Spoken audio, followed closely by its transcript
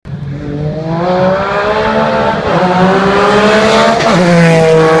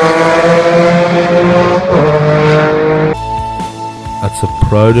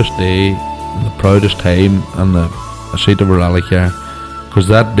proudest day, and the proudest time, and a seat of a rally car, because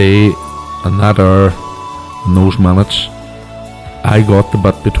that day and that hour and those minutes, I got the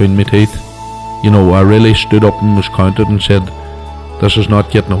bit between my teeth. You know, I really stood up and was counted and said, this is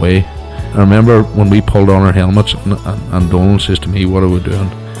not getting away. I remember when we pulled on our helmets and Donald says to me, what are we doing?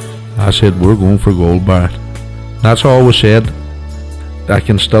 I said, we're going for gold, Barrett. That's all we said. I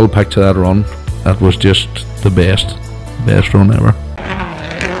can still picture that run. That was just the best run ever.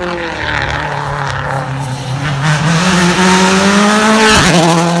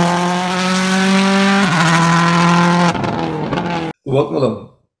 Welcome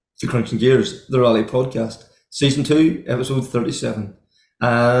along to Krunching Gears, the Rally Podcast, Season 2, Episode 37.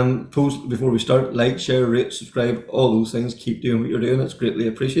 Before we start, like, share, rate, subscribe, all those things. Keep doing what you're doing, it's greatly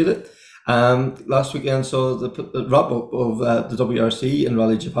appreciated. Last weekend saw the wrap-up of the WRC in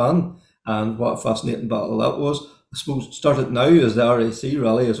Rally Japan, and what a fascinating battle that was. I suppose started now as the RAC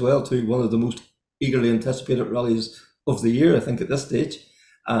rally as well, too, one of the most eagerly anticipated rallies of the year, I think, at this stage.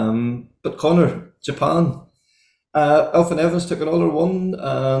 But Connor, Japan, Alpha Evans took another one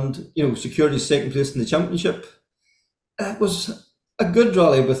and, secured his second place in the championship. It was a good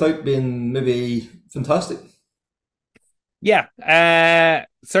rally without being maybe fantastic. Yeah,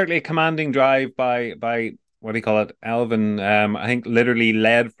 certainly a commanding drive by what do you call it, Alvin. I think literally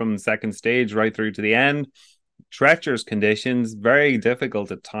led from second stage right through to the end. Treacherous conditions, very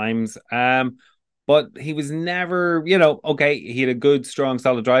difficult at times. But he was never, okay, he had a good, strong,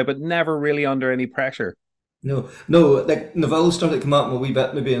 solid drive, but never really under any pressure. No, like Neville started to come out a wee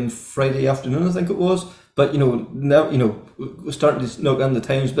bit maybe on Friday afternoon, I think it was. But we're starting to knock down the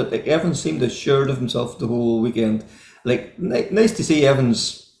times. But like Evans seemed assured of himself the whole weekend. Like nice to see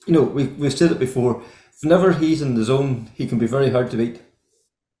Evans. We've said it before. Whenever he's in the zone, he can be very hard to beat.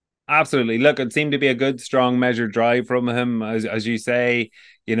 Absolutely. Look, it seemed to be a good, strong, measured drive from him, as you say.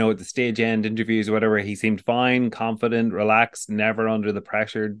 At the stage end interviews or whatever, he seemed fine, confident, relaxed, never under the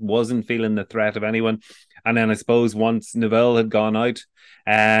pressure, wasn't feeling the threat of anyone. And then I suppose once Neville had gone out,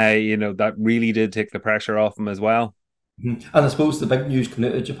 that really did take the pressure off him as well. Mm-hmm. And I suppose the big news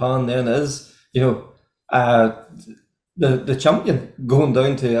coming out of Japan then is, the champion going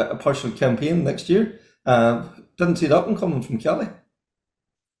down to a partial campaign next year. Didn't see that one coming from Kelly.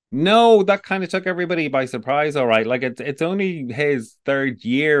 No, that kind of took everybody by surprise. All right, like it's only his third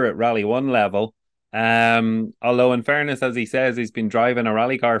year at Rally 1 level. Although in fairness, as he says, he's been driving a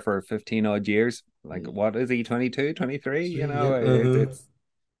rally car for 15 odd years. Like, what is he, 22, 23? It's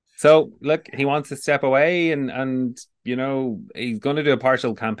so look, he wants to step away and he's going to do a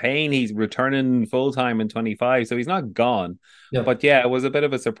partial campaign. He's returning full time in 25, so he's not gone. Yeah. But yeah, it was a bit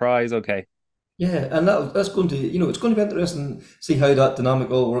of a surprise. Okay. Yeah, and that's going to, it's going to be interesting to see how that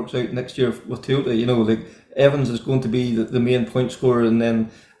dynamic all works out next year with Toyota. Like Evans is going to be the main point scorer, and then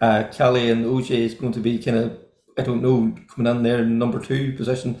Kelly and OJ is going to be kind of, I don't know, coming in there in number 2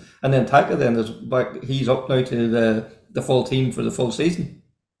 position, and then Taka then is back. He's up now to the full team for the full season.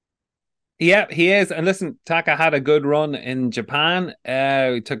 Yeah, he is. And listen, Taka had a good run in Japan.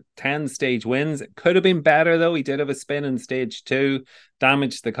 He took 10 stage wins. It could have been better, though. He did have a spin in stage 2,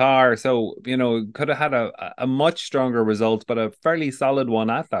 damaged the car. So, could have had a much stronger result, but a fairly solid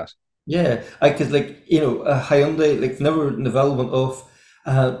one at that. Yeah, because, a Hyundai, whenever Neville went off,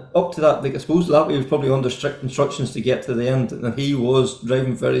 up to that, I suppose that he was probably under strict instructions to get to the end. And he was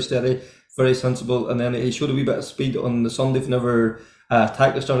driving very steady, very sensible. And then he showed a wee bit of speed on the Sunday whenever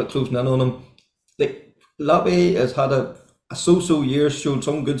Taka started closing in on him. Lappy has had a so-so year, showed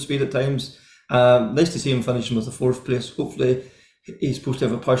some good speed at times. Nice to see him finishing with the 4th place. Hopefully, he's supposed to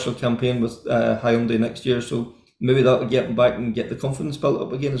have a partial campaign with Hyundai next year, so maybe that will get him back and get the confidence built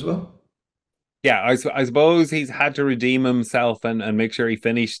up again as well. Yeah, I suppose he's had to redeem himself and make sure he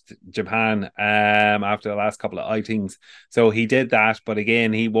finished Japan after the last couple of outings. So he did that, but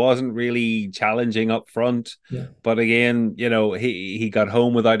again, he wasn't really challenging up front. Yeah. But again, he got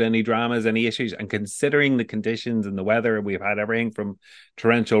home without any dramas, any issues. And considering the conditions and the weather, we've had everything from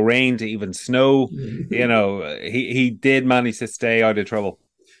torrential rain to even snow. He did manage to stay out of trouble.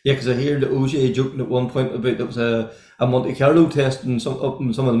 Yeah, because I hear that OJ joking at one point about it was a Monte Carlo test up in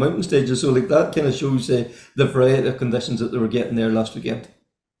some of the mountain stages. So that kind of shows the variety of conditions that they were getting there last weekend.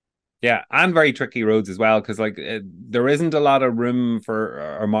 Yeah, and very tricky roads as well, because there isn't a lot of room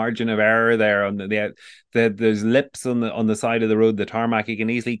for or margin of error there. On there's lips on the side of the road, the tarmac. You can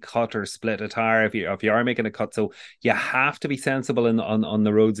easily cut or split a tire if you are making a cut. So you have to be sensible on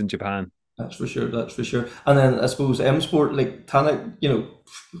the roads in Japan. That's for sure. And then I suppose M Sport, like Tanak,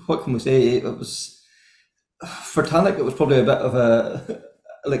 what can we say? It was for Tanak, it was probably a bit of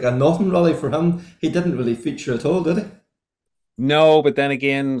a nothing rally for him. He didn't really feature at all, did he? No, but then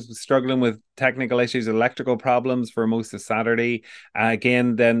again, struggling with technical issues, electrical problems for most of Saturday.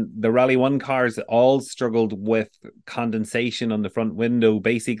 Again, then the Rally One cars all struggled with condensation on the front window.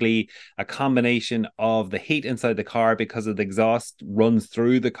 Basically, a combination of the heat inside the car because of the exhaust runs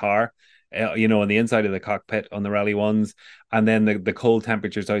through the car, on the inside of the cockpit on the Rally Ones, and then the cold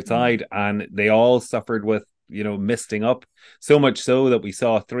temperatures outside, and they all suffered with misting up so much so that we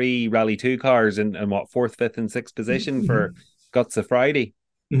saw three Rally 2 cars in what fourth, fifth, and sixth position for Mhm. Guts of Friday.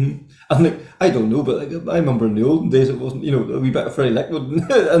 And like, I don't know, but like, I remember in the olden days it wasn't, a wee bit of very liquid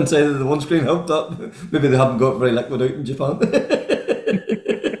inside of the one screen helped that. Maybe they haven't got very liquid out in Japan.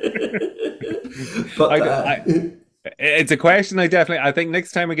 But I it's a question I think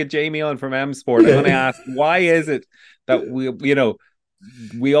next time we get Jamie on from M Sport, I'm going to yeah. ask why is it that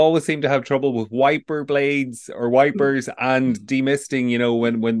we always seem to have trouble with wiper blades or wipers and demisting,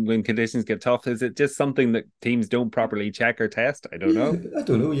 when conditions get tough. Is it just something that teams don't properly check or test? I don't Yeah, know. I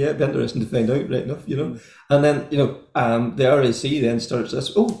don't know. Yeah, it'd be interesting to find out, right enough. Mm. And then, the RAC then starts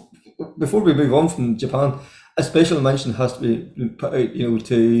this. Oh, before we move on from Japan, a special mention has to be put out,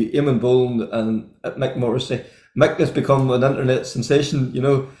 to Eamon Boland and Mick Morrissey. Mick has become an internet sensation,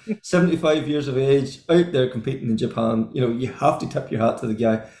 75 years of age, out there competing in Japan. You have to tip your hat to the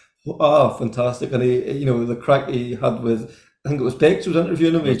guy. Oh, fantastic. And the crack he had with, I think it was Bex was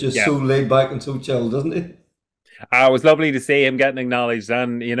interviewing him, he's just Yeah. so laid back and so chilled, isn't he? It was lovely to see him getting acknowledged,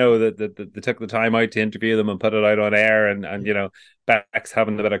 and that they took the time out to interview them and put it out on air, and Beck's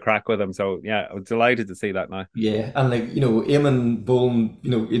having a bit of crack with him. So yeah, I was delighted to see that now. Yeah, and like Eamon Boland,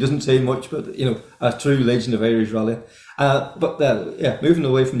 he doesn't say much, but a true legend of Irish rally. But yeah, moving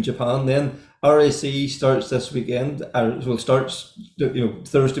away from Japan, then RAC starts this weekend. Well, starts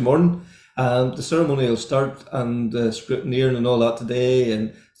Thursday morning, and the ceremony will start and scrutineering and all that today,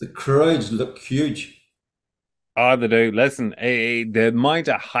 and the crowds look huge. Oh, they do. Listen, the amount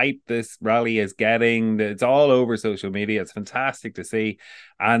of hype this rally is getting, it's all over social media. It's fantastic to see.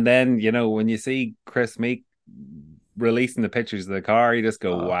 And then, when you see Chris Meek releasing the pictures of the car, you just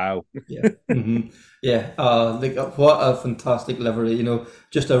go, Uh, wow. yeah, yeah. Like what a fantastic livery.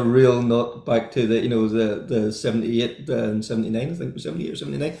 Just a real nod back to the 78 and 79. I think it was 78 or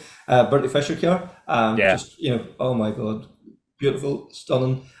 79. Bertie Fisher car. Yeah. Just oh my God, beautiful,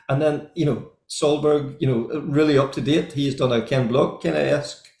 stunning. And then Solberg, really up to date. He's done a Ken Block kind of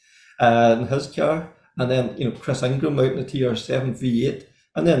esque in his car. And then Chris Ingram out in the TR7 V8.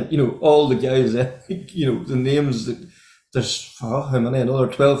 And then all the guys, the names that there's how many, another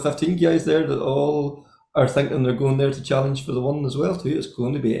 12, 15 guys there that all are thinking they're going there to challenge for the one as well too. It's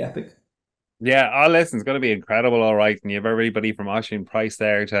going to be epic. Yeah, listen, it's going to be incredible, all right. And you have everybody from Oisin Price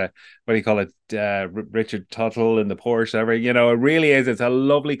there to what do you call it, Richard Tuttle in the Porsche. It really is. It's a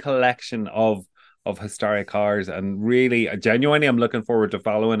lovely collection of historic cars, and really, genuinely, I'm looking forward to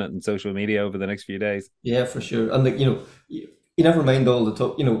following it in social media over the next few days. Yeah, for sure. And like you never mind all the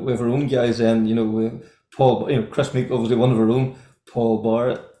top. We have our own guys. Then Paul, Chris Meek, obviously one of our own. Paul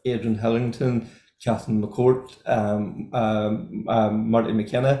Barrett, Adrian Hillington, Catherine McCourt, Marty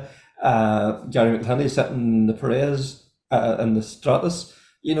McKenna, Gary McHenry sitting in the Perez and the Stratus.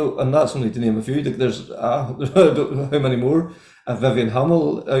 And that's only to name a few. Like there's I don't know how many more. Vivian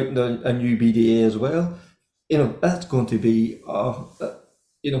Hamill out in a new BDA as well. That's going to be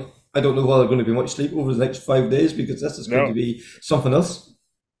I don't know whether going to be much sleep over the next 5 days because this is going to No, be something else.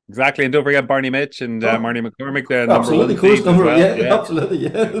 exactly. And don't forget Barney Mitch and Oh, Marnie McCormick, the number absolutely, one course seeds as number, well. yeah, Yeah, absolutely,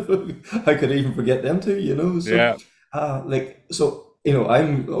 yeah. How could I even forget them two? So, yeah.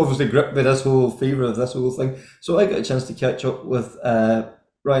 I'm obviously gripped by this whole fever of this whole thing. So I got a chance to catch up with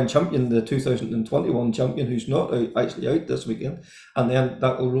Ryan Champion, the 2021 champion, who's not actually out this weekend, and then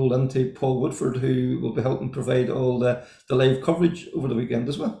that will roll into Paul Woodford, who will be helping provide all the live coverage over the weekend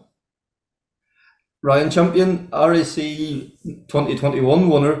as well. Ryan Champion, RAC 2021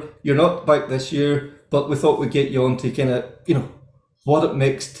 winner. You're not back this year, but we thought we'd get you on to kind of, what it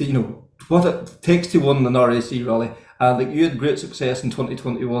makes to, what it takes to win an RAC rally. And like you had great success in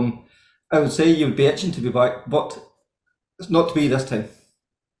 2021. I would say you'd be itching to be back, but it's not to be this time.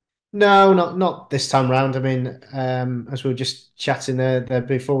 No, not this time round. I mean, as we were just chatting there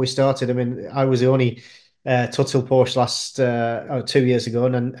before we started, I mean, I was the only Tuttle Porsche last 2 years ago,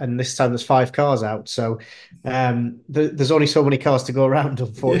 and this time there's five cars out. So there's only so many cars to go around.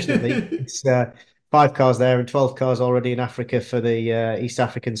 Unfortunately, it's five cars there and 12 cars already in Africa for the East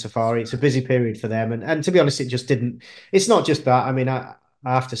African Safari. It's a busy period for them, and to be honest, it just didn't. It's not just that. I mean, I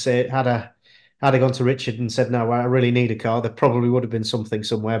have to say, it had I gone to Richard and said, no, I really need a car, there probably would have been something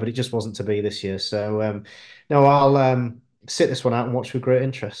somewhere, but it just wasn't to be this year. So, no, I'll sit this one out and watch with great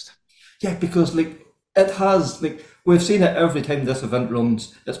interest. Yeah, because like it has like we've seen it every time this event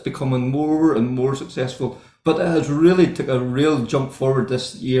runs. It's becoming more and more successful, but it has really took a real jump forward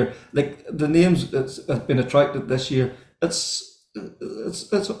this year. Like the names that's have been attracted this year, it's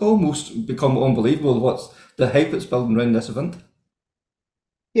almost become unbelievable what's the hype it's building around this event.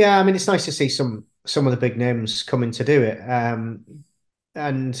 Yeah, I mean, it's nice to see some of the big names coming to do it.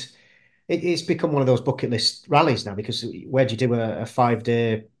 And it's become one of those bucket list rallies now because where do you do a 5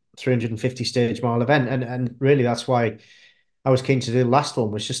 day, 350 stage mile event? And really that's why I was keen to do the last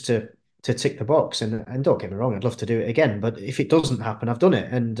one was just to tick the box. And don't get me wrong, I'd love to do it again, but if it doesn't happen, I've done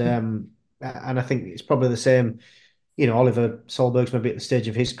it. And I think it's probably the same. Oliver Solberg's maybe at the stage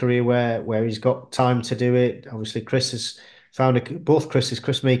of his career where he's got time to do it. Obviously, Chris has found both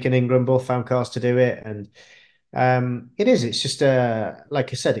Chris Meek and Ingram both found cars to do it, and it's just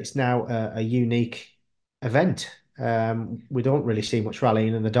like I said, it's now a unique event. We don't really see much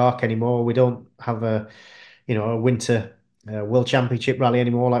rallying in the dark anymore. We don't have a winter World Championship rally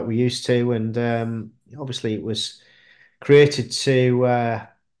anymore like we used to, and obviously it was created to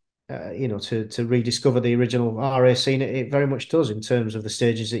rediscover the original RA scene. It very much does in terms of the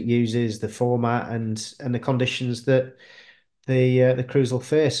stages it uses, the format, and the conditions that the crews will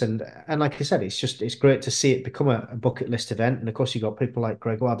face. And like I said, it's great to see it become a bucket list event. And of course, you got people like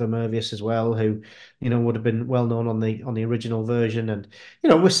Gregoire de Mervius as well, who would have been well known on the original version. And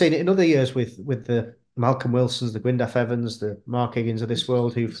we've seen it in other years with the Malcolm Wilsons, the Gwyndaf Evans, the Mark Higgins of this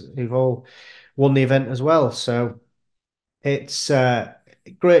world, who've all won the event as well. So it's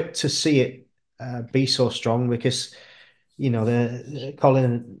great to see it be so strong because the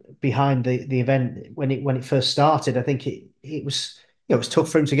Colin behind the event when it first started. I think it was it was tough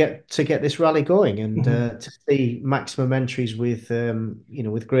for him to get this rally going, and to see maximum entries with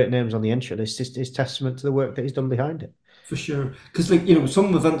with great names on the entry list is testament to the work that he's done behind it. For sure, because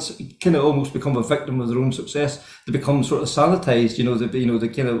some events kind of almost become a victim of their own success. They become sort of sanitized. They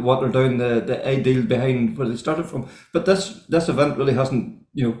kind of water down the ideal behind where they started from. But this event really hasn't.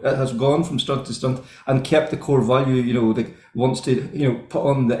 It has gone from stunt to stunt and kept the core value. Like wants to put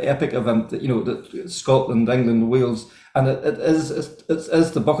on the epic event that that Scotland, England, Wales, and it is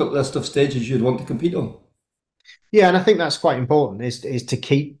the bucket list of stages you'd want to compete on. Yeah, and I think that's quite important is to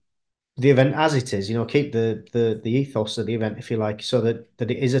keep the event as it is, keep the ethos of the event, if you like, so that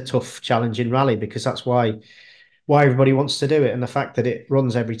it is a tough, challenging rally, because that's why everybody wants to do it. And the fact that it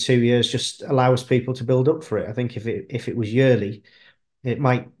runs every 2 years just allows people to build up for it. I think if it was yearly, it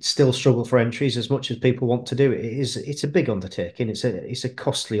might still struggle for entries as much as people want to do it. It's a big undertaking. It's a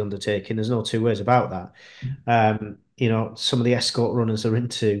costly undertaking. There's no two ways about that. Some of the escort runners are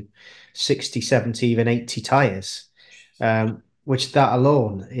into 60, 70, even 80 tires, which that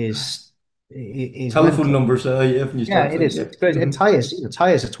alone is Telephone mental. numbers, yeah, when you Yeah, start it thinking, is. It's crazy. And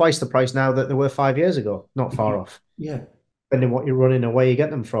tires are twice the price now that they were 5 years ago. Not far off, yeah. depending what you're running and where you get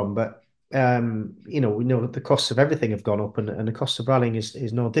them from. But we know that the costs of everything have gone up, and the cost of rallying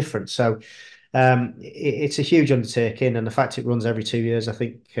is no different. So it's a huge undertaking, and the fact it runs every 2 years, I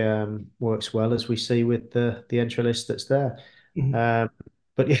think, works well, as we see with the entry list that's there. Mhm. Um,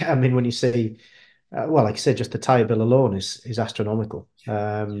 but yeah, I mean, when you see, well, like I said, just the tyre bill alone is astronomical.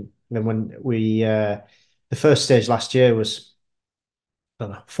 And when the first stage last year was, I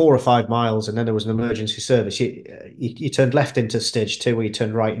don't know, 4 or 5 miles, and then there was an emergency service. You turned left into stage two, where you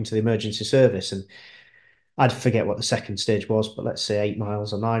turned right into the emergency service, and I'd forget what the second stage was, but let's say 8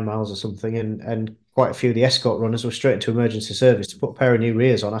 miles or 9 miles or something, and quite a few of the escort runners were straight into emergency service to put a pair of new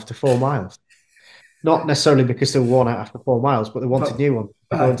rears on after 4 miles. Not necessarily because they were worn out after 4 miles, but they wanted But new ones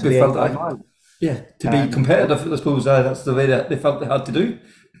to go to into be the felt, 8 9 miles. yeah, to be But competitive, I suppose that's the way that they felt they had to do.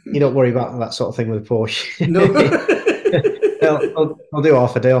 you don't worry about that sort of thing with a No. Porsche. They'll do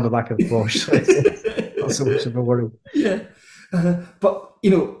half a day on the back of a Porsche, so it's not so much of a worry. Yeah. But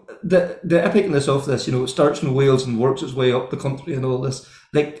the epicness of this, it starts in Wales and works its way up the country and all this.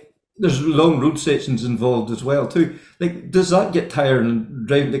 Like there's long road sections involved as well too. Like does that get tiring and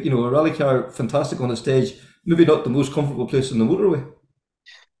driving? Like a rally car, fantastic on a stage, maybe not the most comfortable place on the motorway.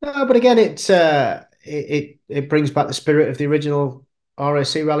 No, but again, it brings back the spirit of the original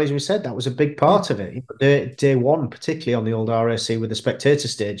RAC rallies. We said that was a big Yeah. part of it. Day one, particularly on the old RAC with the spectator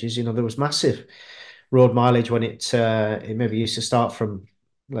stages, there was massive road mileage when it maybe used to start from,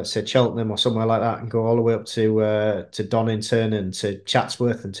 let's say, Cheltenham or somewhere like that, and go all the way up to Donington and to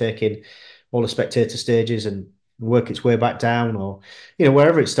Chatsworth, and take in all the spectator stages and work its way back down, or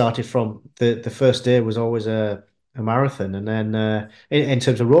wherever it started from. The first day was always a marathon, and then in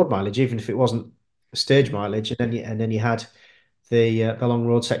terms of road mileage, even if it wasn't stage mileage, and then you had the long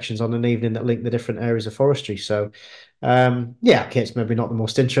road sections on an evening that linked the different areas of forestry. So yeah, okay, it's maybe not the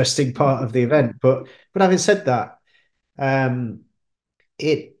most interesting part of the event, but having said that, Um,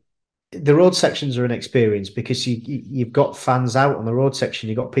 it the road sections are an experience because you've got fans out on the road section,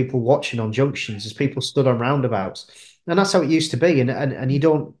 you've got people watching on junctions, there's people stood on roundabouts, and that's how it used to be. And you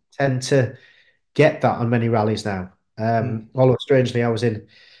don't tend to get that on many rallies now. Mm. Although strangely, I was in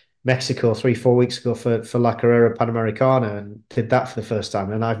Mexico 3, 4 weeks ago for La Carrera Panamericana and did that for the first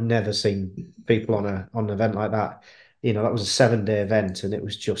time. And I've never seen people on an event like that. That was a 7 day event and it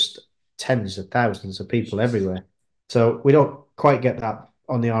was just tens of thousands of people everywhere. So we don't quite get that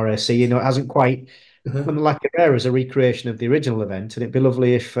on the RAC. It hasn't quite. Uh-huh. And La Carrera is a recreation of the original event, and it'd be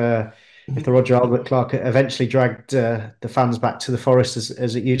lovely if the Mhm. Roger Albert Clark eventually dragged the fans back to the forest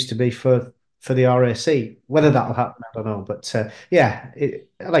as it used to be for the RAC. Whether that'll Mhm. happen, I don't know. But yeah,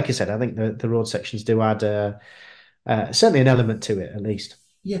 like I said, I think the road sections do add certainly an element to it, at least.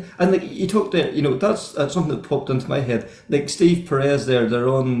 Yeah, and like you talked there, that's something that popped into my head. Like Steve Perez, they're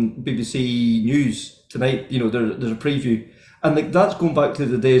on BBC News tonight. There's a preview, and like that's going back to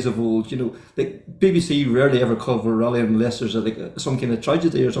the days of old. Like BBC rarely ever cover rallying unless there's some kind of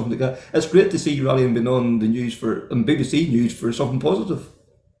tragedy or something like that. It's great to see rallying being on the news on BBC News for something positive.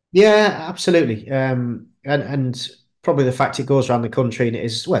 Yeah, absolutely. And probably the fact it goes around the country and it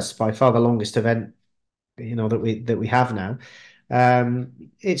is, well, it's by far the longest event that we have now.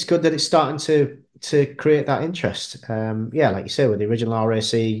 It's good that it's starting to create that interest. Yeah, like you say, with the original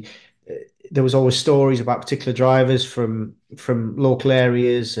RAC, there was always stories about particular drivers from local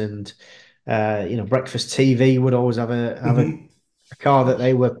areas, and Breakfast TV would always have a car that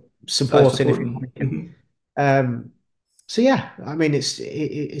they were Start supporting, if you supporting. like. Um, so yeah, I mean,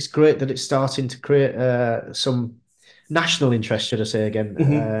 it's great that it's starting to create some national interest, should I say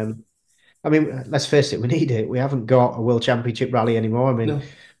again. I mean, let's face it, we need it. We haven't got a World Championship rally anymore. I mean, No.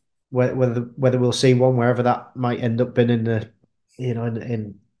 whether we'll see one wherever that might end up being in the,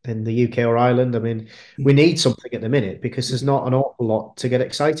 in the UK or Ireland. I mean, we Mhm. need something at the minute because there's not an awful lot to get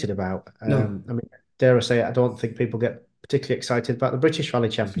excited about. No. I mean, dare I say it, I don't think people get particularly excited about the British Rally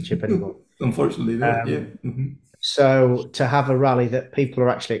Championship anymore. Unfortunately, no. Yeah. Um, so to have a rally that people are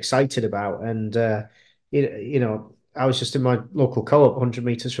actually excited about, and I was just in my local co-op 100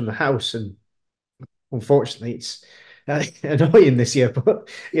 meters from the house, and unfortunately, it's annoying this year. But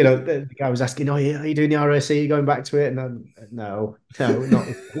the guy was asking, "Oh, are you doing the RSC? Are you going back to it?" And no, no, not.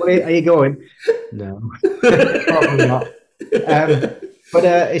 Where are you going? No, probably not. But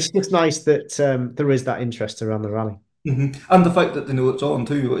it's just nice that there is that interest around the rally. And the fact that they know it's on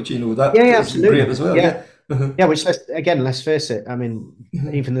too, which Yeah, that yeah, is great absolutely. as well. Yeah, Yeah. Uh-huh. yeah. Which let's face it. I mean,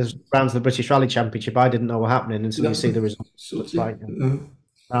 even the rounds of the British Rally Championship, I didn't know were happening until you No. see the results. So It's yeah. like Uh,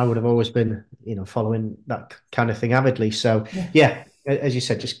 I would have always been, following that kind of thing avidly. So yeah, as you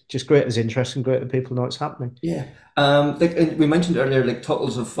said, just great as interest and great that people know it's happening. yeah. Like and we mentioned earlier, like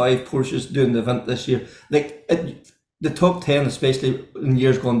totals of 5 Porsches doing the event this year. Like the top 10, especially in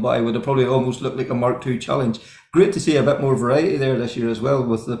years gone by, would have probably almost looked like a Mark II challenge. Great to see a bit more variety there this year as well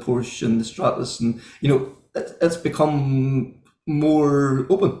with the Porsche and the Stratus, and it's become more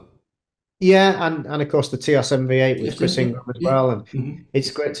open. Yeah, and of course the TR7 V8 with Yes, yeah, Chris yeah, Ingram as yeah. well, and Mm-hmm.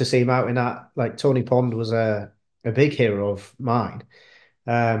 it's great to see him out in that. Like Tony Pond was a big hero of mine,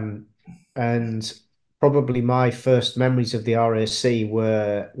 um, and probably my first memories of the RAC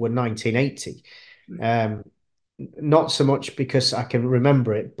were 1980. Um, Not so much because I can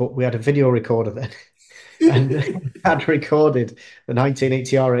remember it, but we had a video recorder then, and had recorded the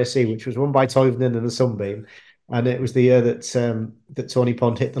 1980 RAC, which was won by Toivonen and the Sunbeam, and it was the year that Tony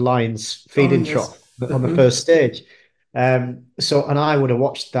Pond hit the Lions Oh feeding yes. trough on the first stage. And I would have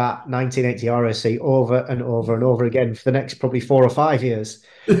watched that 1980 RAC over and over and over again for the next probably 4 or 5 years,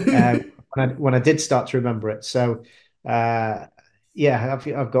 when I did start to remember it. So uh, yeah,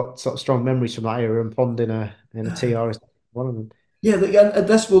 I've got sort of strong memories from that era, and Pond in a TR is one of them. Yeah, and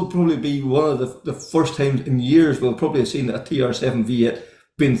this will probably be one of the first times in years we'll probably have seen a TR7 V8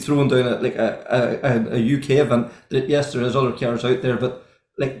 being thrown down at like a UK event. That yes, there is other cars out there, but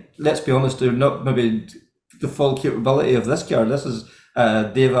like let's be honest, they're not maybe the full capability of this car. This is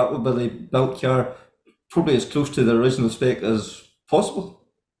Dave Appleby built car, probably as close to the original spec as possible.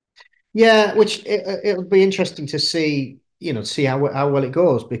 Yeah, which it'll be interesting to see, see how well it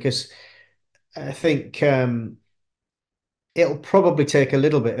goes, because I think it'll probably take a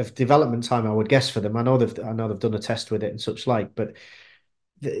little bit of development time, I would guess, for them. I know they've done a test with it and such like, but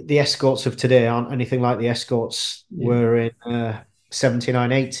the escorts of today aren't anything like the escorts Yeah. were in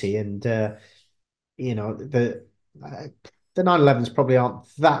 79, 80, and uh, the 911s probably aren't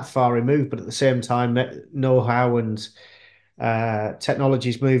that far removed, but at the same time, know-how and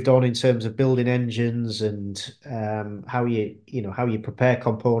technology's moved on in terms of building engines and how you prepare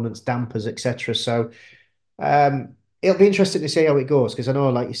components, dampers, etc. So it'll be interesting to see how it goes because I know,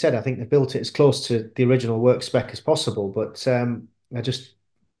 like you said, I think they built it as close to the original work spec as possible. But I just,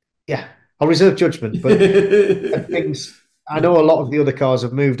 yeah, I'll reserve judgment. But things, I know a lot of the other cars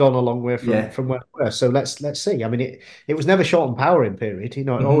have moved on a long way Yeah. from where they were. So let's see. I mean, it was never short on power in period. You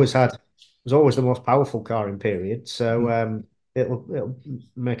know, Hmm. it was always the most powerful car in period. So Hmm. it'll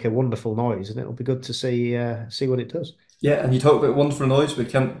make a wonderful noise, and it'll be good to see what it does. Yeah, and you talk about wonderful noise. We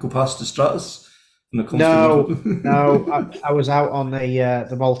can't go past the Stratus when it comes to No, no, wonderful. I was out on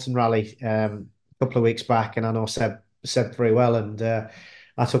the Malton Rally a couple of weeks back, and I know Seb very well, and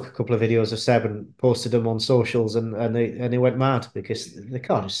I took a couple of videos of Seb and posted them on socials, and they went mad because the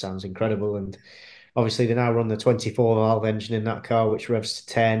car just sounds incredible, and obviously they now run the 24 valve engine in that car, which revs to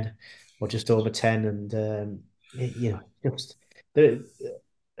 10 or just over 10, and you know, just there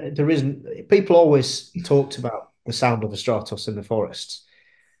there isn't. People always talked about the sound of a Stratos in the forests.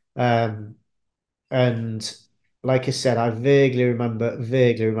 Um, and like I said, I vaguely remember,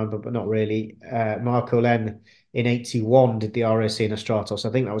 but not really. Marco Len in 81 did the RAC in a Stratos.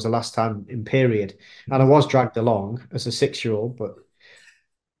 I think that was the last time in period. And I was dragged along as a 6-year-old, but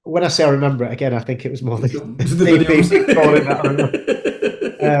when I say I remember it again, I think it was more The the videos. people calling that I remember.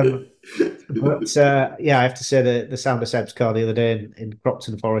 Um, but yeah, I have to say the sound of Seb's car the other day in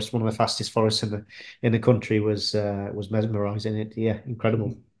Cropton Forest, one of the fastest forests in the country, was mesmerising. It, yeah,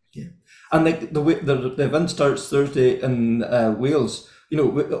 incredible. Yeah, and like the event starts Thursday in Wales. You know,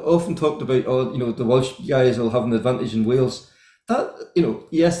 we often talked about, oh, you know, the Welsh guys will have an advantage in Wales. That, you know,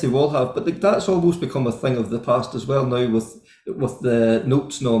 yes, they will have, but like, that's almost become a thing of the past as well now with the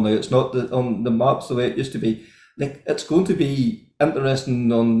notes and all now. It's not on the maps the way it used to be. Like, it's going to be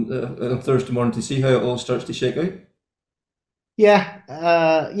interesting on Thursday morning to see how it all starts to shake out.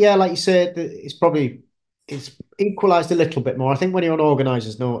 Yeah, yeah, like you said, it's equalised a little bit more. I think when you're on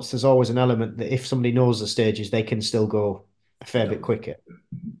organisers' notes, there's always an element that if somebody knows the stages, they can still go a fair bit quicker.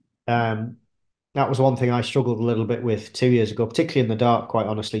 Um, that was one thing I struggled a little bit with 2 years ago, particularly in the dark, quite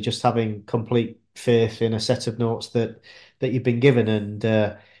honestly, just having complete faith in a set of notes that you've been given. And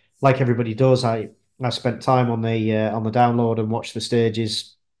like everybody does, I spent time on the download and watched the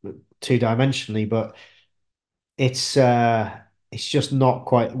stages two-dimensionally, but it's just not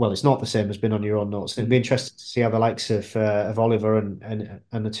quite well. It's not the same as being on your own notes. It'd be Mhm. interesting to see how the likes of Oliver and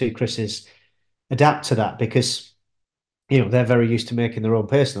the two Chris's adapt to that because they're very used to making their own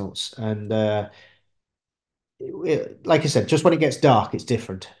pace notes and like I said, just when it gets dark, it's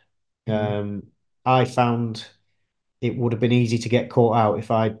different. Mhm. Um, I found it would have been easy to get caught out if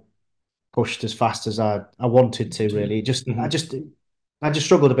I pushed as fast as I wanted to. Really, Mhm. I just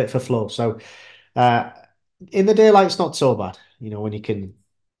struggled a bit for flow. So uh, in the daylight, it's not so bad. When you can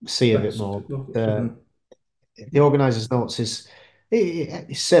see a bit That's more. mhm. The organizer's notes is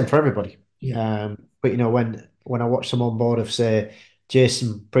it's same for everybody. Yeah. But when I watch some on board of say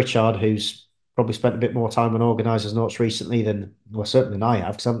Jason Pritchard, who's probably spent a bit more time on organizers notes recently than well certainly than I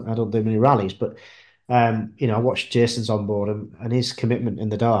have because I don't do many rallies, but I watched Jason's on board and his commitment in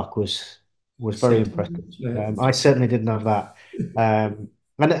the dark was very impressive. Sentiment. Yeah. I certainly didn't have that.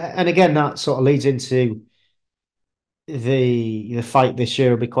 And again, that sort of leads into the fight this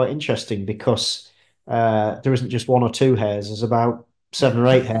year will be quite interesting because there isn't just one or two hairs. There's about Yeah. 7 or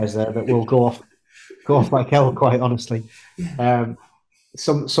 8 hairs there that will go off like hell. Quite honestly, um,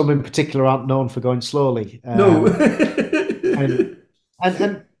 some in particular aren't known for going slowly. No. And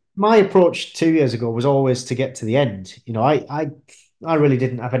and my approach 2 years ago was always to get to the end. I really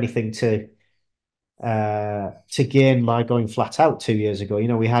didn't have anything to gain by going flat out 2 years ago.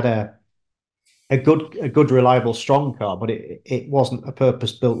 We had a good, reliable, strong car, but it wasn't a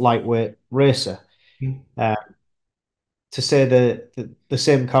purpose-built lightweight racer. Uh, to say the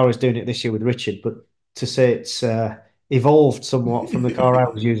same car is doing it this year with Richard, but to say it's evolved somewhat from the car I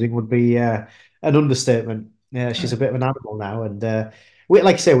was using would be an understatement. Yeah, she's a bit of an animal now, and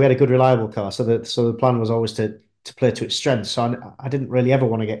like I say, we had a good, reliable car, so the plan was always to play to its strengths. So I didn't really ever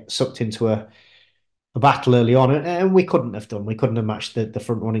want to get sucked into a battle early on, and we couldn't have done. We couldn't have matched the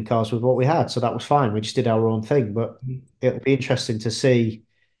front running cars with what we had, so that was fine. We just did our own thing, but it'll be interesting to see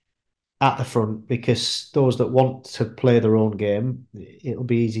at the front because those that want to play their own game, it'll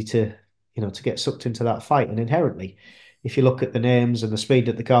be easy to get sucked into that fight. And inherently, if you look at the names and the speed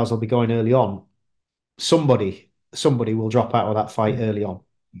that the cars will be going early on, somebody will drop out of that fight early on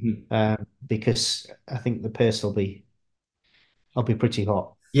because I think the pace will be pretty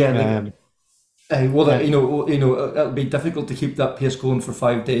hot. Yeah, like, Um, well, uh, it'll be difficult to keep that pace going for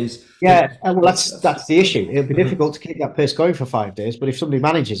 5 days. Like, yeah, well, that's the issue. It'll be mhm. difficult to keep that pace going for 5 days, but if somebody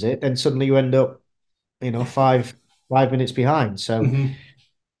manages it, then suddenly you end up, five minutes behind. So, Mhm.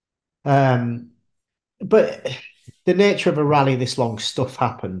 um, but the nature of a rally this long, stuff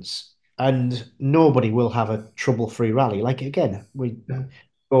happens, and nobody will have a trouble-free rally. Like again, we Yeah.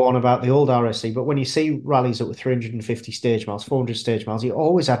 go on about the old RSC, but when you see rallies that were 350 stage miles, 400 stage miles, you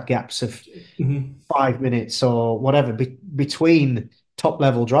always had gaps of Mm-hmm. 5 minutes or whatever between top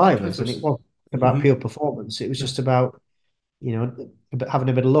level drivers, and it Drivers. wasn't about Mm-hmm. pure performance. It was Yeah. just about having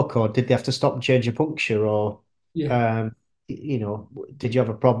a bit of luck, or did they have to stop and change a puncture, or Yeah. um, did you have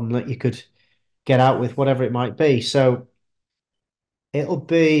a problem that you could get out with, whatever it might be. So it'll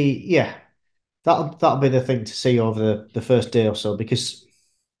be, yeah, that'll be the thing to see over the first day or so, because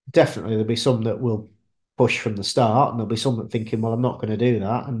definitely there'll be some that will push from the start, and there'll be some that thinking, well, I'm not going to do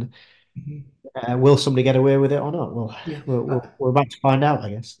that, and Mm-hmm. will somebody get away with it or not? Well, Yeah. we're about to find out,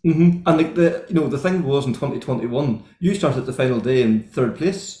 I guess. And the thing was in 2021, you started the final day in third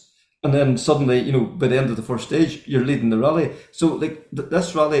place, and then suddenly, by the end of the first stage, you're leading the rally. So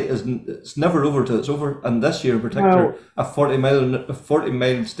this rally it's never over till it's over. And this year in particular, No, a 40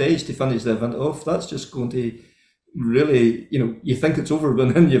 mile stage to finish the event off, that's just going to really, you think it's over,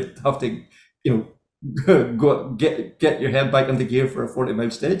 but then you have to, go get your head back into gear for a 40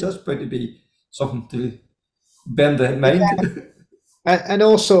 mile stage. That's going to be something to bend the mind. and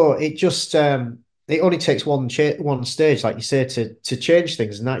also it only takes one stage, like you say, to change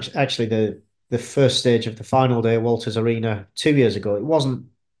things. And actually, the first stage of the final day, Walters Arena 2 years ago, it wasn't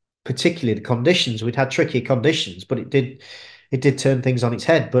particularly the conditions. We'd had tricky conditions, but it did turn things on its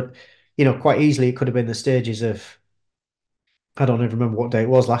head. But quite easily it could have been the stages of, I don't even remember what day it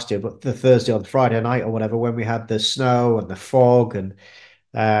was last year, but the Thursday or the Friday night or whatever, when we had the snow and the fog, and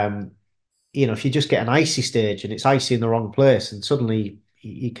um, if you just get an icy stage and it's icy in the wrong place, and suddenly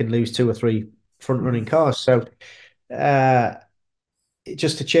you can lose two or three front running cars. So uh,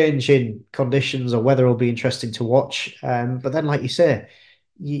 just a change in conditions or weather will be interesting to watch. But then, like you say,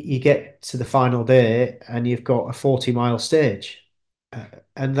 you get to the final day and you've got a 40-mile stage.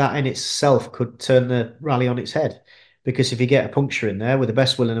 And that in itself could turn the rally on its head. Because if you get a puncture in there with the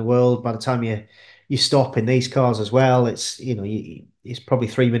best will in the world, by the time you stop in these cars as well, it's probably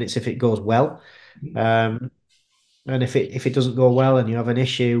 3 minutes if it goes well. Um, and if it doesn't go well and you have an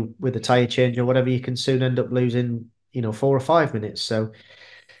issue with the tire change or whatever, you can soon end up losing, 4 or 5 minutes. So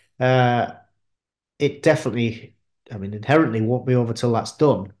uh, it definitely, I mean, inherently won't be over till that's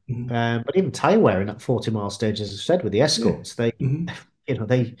done. Mhm. But even tire wearing at 40-mile stage, as I said, with the Yeah. escorts, they, Hmm. you know,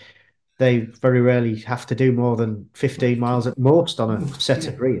 they very rarely have to do more than 15 miles at most on a Most, set yeah.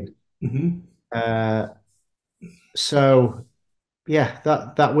 of rear. Hmm. Uh, so yeah,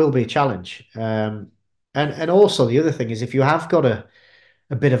 that will be a challenge. And also the other thing is, if you have got a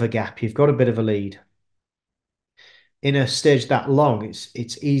bit of a gap, you've got a bit of a lead in a stage that long,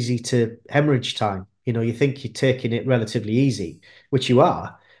 it's easy to hemorrhage time. You think you're taking it relatively easy, which you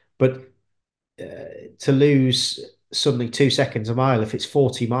are, but to lose suddenly 2 seconds a mile if it's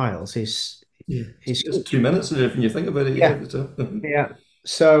 40 miles Yeah. is It's huge. 2 minutes if you think about it. Yeah, Yeah. So, yeah.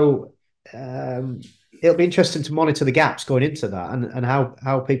 So it'll be interesting to monitor the gaps going into that, and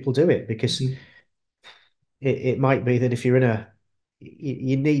how people do it, because mhm. it might be that if you're in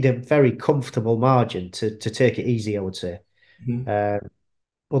you need a very comfortable margin to take it easy, I would say. Mhm. Um,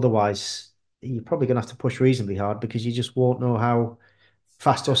 Otherwise, you're probably going to have to push reasonably hard, because you just won't know how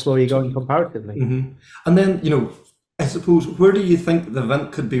fast or slow you're going comparatively. And then, I suppose, where do you think the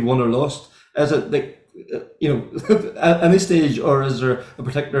event could be won or lost? Is it like, at any stage, or is there a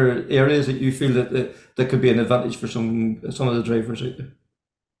particular areas that you feel that could be an advantage for some of the drivers out there?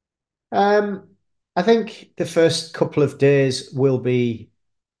 Um, I think the first couple of days will be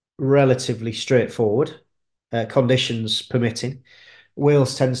relatively straightforward, conditions permitting.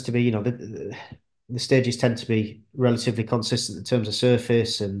 Wales tends to be, the stages tend to be relatively consistent in terms of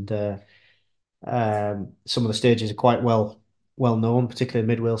surface, and some of the stages are quite well known, particularly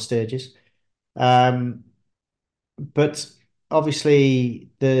mid Wales stages. Um, but obviously,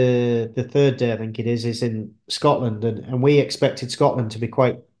 the third day, I think is in Scotland, and we expected Scotland to be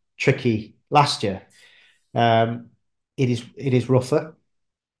quite tricky last year. Um, it is rougher.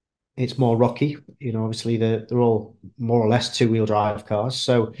 It's more rocky. Obviously they're all more or less two-wheel drive cars.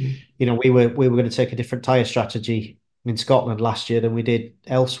 So, we were going to take a different tyre strategy in Scotland last year than we did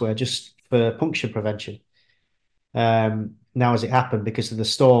elsewhere, just for puncture prevention. Now, as it happened, because of the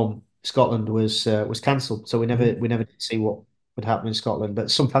storm, Scotland was cancelled, so we never Mhm. we never did see what would happen in Scotland. But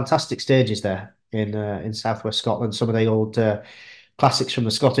some fantastic stages there in southwest Scotland. Some of the old classics from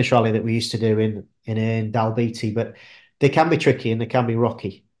the Scottish Rally that we used to do in Dalbeattie, but they can be tricky and they can be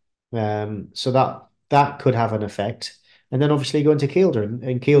rocky. So that could have an effect. And then obviously going to Kielder,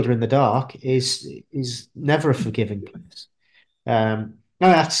 and Kielder in the dark is never a forgiving place. I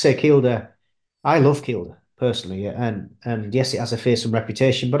have to say, Kielder, I love Kielder personally, and yes, it has a fearsome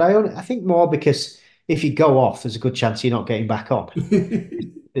reputation, but I think more because if you go off, there's a good chance you're not getting back on.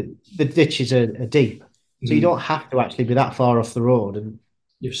 The ditches are deep, so you Mhm. don't have to actually be that far off the road,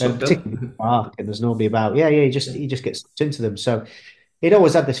 You're and sucked particularly in. park, and there's nobody about. Yeah, yeah, you just get sucked into them. So it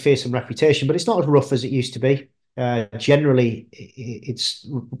always had this fearsome reputation, but it's not as rough as it used to be. Generally, it's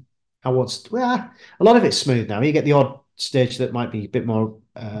I was well, a lot of it's smooth now. You get the odd stage that might be a bit more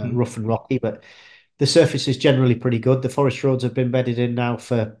Mhm. rough and rocky, but the surface is generally pretty good. The forest roads have been bedded in now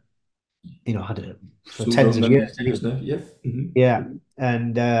for I don't know, for So over tens of many years years anyway. now. Yeah. Mhm. Yeah,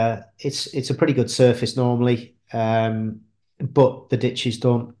 and it's a pretty good surface normally, but the ditches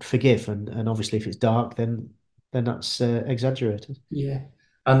don't forgive, and obviously if it's dark, then that's exaggerated. Yeah.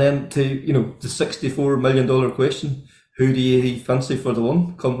 And then to, the $64 million question, who do you fancy for the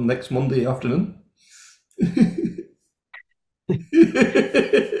one come next Monday afternoon?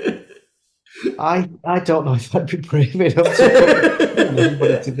 I don't know if I'd be brave enough to put my money on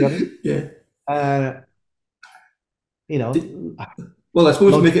anybody, to be honest. Yeah. Uh, you Do- know, Well, I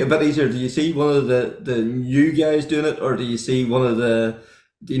suppose to log make it a bit easier, do you see one of the new guys doing it, or do you see one of the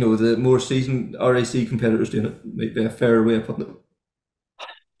more seasoned RAC competitors doing it? Might be a fairer way of putting it.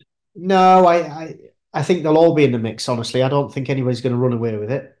 No, I think they'll all be in the mix. Honestly, I don't think anybody's going to run away with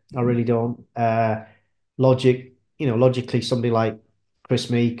it. I really don't. Logically, somebody like Chris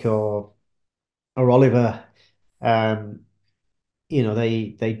Meek or Oliver, um,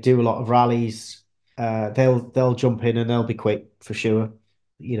 they do a lot of rallies. They'll jump in and they'll be quick for sure.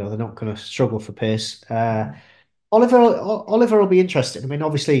 They're not going to struggle for pace. Oliver will be interesting. I mean,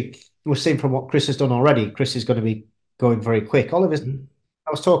 obviously, we've seen from what Chris has done already. Chris is going to be going very quick. Oliver's. Mhm.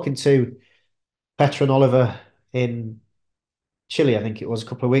 I was talking to Petra and Oliver in Chile, I think it was a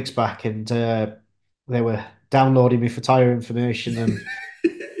couple of weeks back, and they were downloading me for tire information and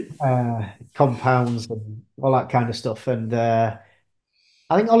compounds and all that kind of stuff. And I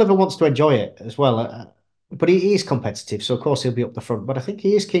think Oliver wants to enjoy it as well. But he is competitive, so of course he'll be up the front. But I think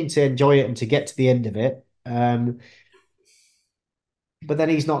he is keen to enjoy it and to get to the end of it. But then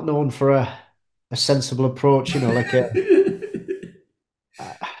he's not known for a sensible approach, like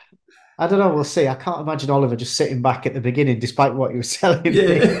I don't know. We'll see. I can't imagine Oliver just sitting back at the beginning, despite what he was telling me.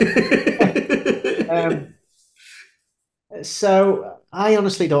 Yeah. Um, so I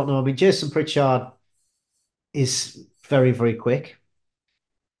honestly don't know. I mean, Jason Pritchard is very, very quick,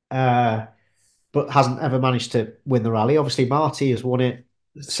 uh, but hasn't ever managed to win the rally. Obviously, Marty has won it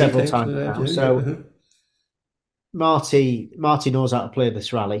Three several times times now, now. yeah, yeah. So Marty knows how to play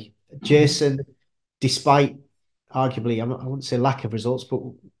this rally. Jason, despite arguably, I wouldn't say lack of results, but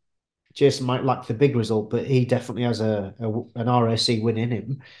Jason might lack the big result, but he definitely has an RAC win in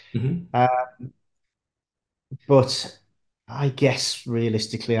him. Mhm. Uh, but I guess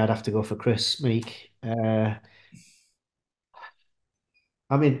realistically, I'd have to go for Chris Meek. I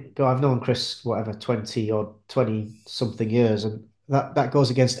mean, I've known Chris whatever 20 or 20 something years, and that goes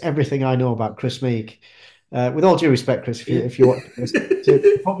against everything I know about Chris Meek. With all due respect, Chris, Yeah. if you want this,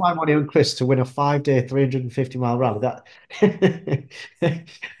 to put my money on Chris to win a 5-day 350-mile rally, but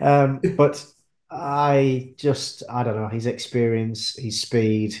I don't know, his experience, his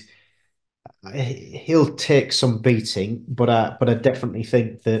speed, he'll take some beating, but I definitely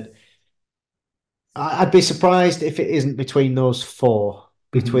think that I'd be surprised if it isn't between those four,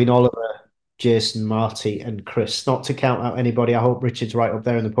 between Mhm. Oliver, Jason, Marty, and Chris. Not to count out anybody. I hope Richard's right up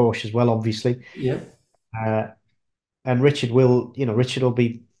there in the Porsche as well, obviously. Yeah. Uh, and Richard will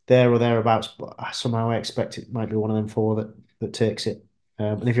be there or thereabouts. But somehow I expect it might be one of them four that takes it.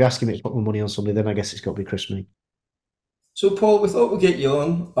 And if you're asking me to put my money on somebody, then I guess it's got to be Chris Me. So, Paul, we thought we'd get you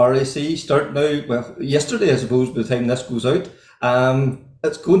on RAC start now. Well, yesterday, I suppose, by the time this goes out.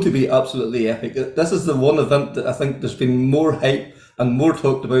 It's going to be absolutely epic. This is the one event that I think there's been more hype and more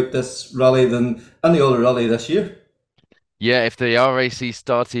talked about this rally than any other rally this year. Yeah, if the RAC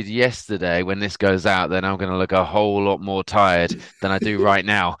started yesterday when this goes out, then I'm going to look a whole lot more tired than I do right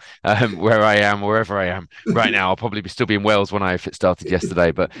now, where I am, wherever I am. Right now, I'll probably still be in Wales if it started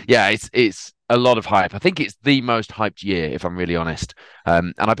yesterday. But yeah, it's a lot of hype. I think it's the most hyped year, if I'm really honest.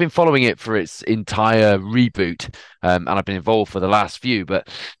 And I've been following it for its entire reboot, and I've been involved for the last few. But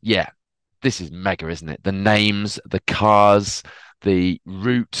yeah, this is mega, isn't it? The names, the cars, the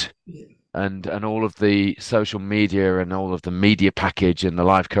route and all of the social media and all of the media package and the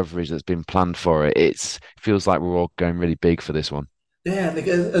live coverage that's been planned for it. It feels like we're all going really big for this one. Yeah, like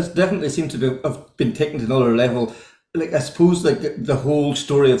it's definitely seemed to have been taken to another level. Like I suppose, like the whole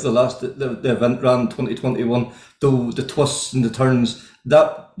story of the event ran 2021, the twists and the turns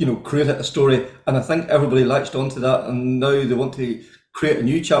that created a story, and I think everybody latched onto that, and now they want to create a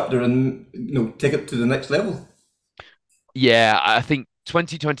new chapter and take it to the next level. Yeah, I think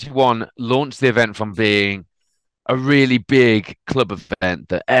 2021 launched the event from being a really big club event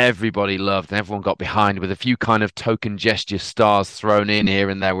that everybody loved and everyone got behind, with a few kind of token gesture stars thrown in here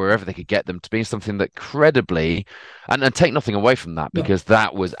and there wherever they could get them, to being something that credibly, and take nothing away from that, No. because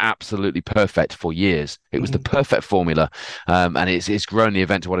that was absolutely perfect for years. It was the perfect formula, and it's grown the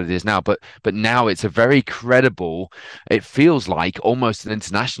event to what it is now. But now it's a very credible, it feels like almost an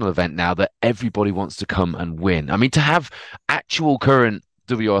international event now, that everybody wants to come and win. I mean, to have actual current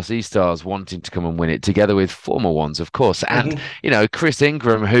WRC stars wanting to come and win it, together with former ones, of course. And, Chris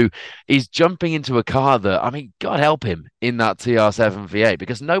Ingram, who is jumping into a car that, I mean, God help him in that TR7 V8,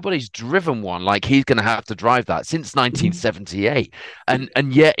 because nobody's driven one like he's going to have to drive that since 1978. And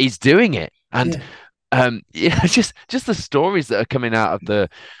yet he's doing it. And, just the stories that are coming out of the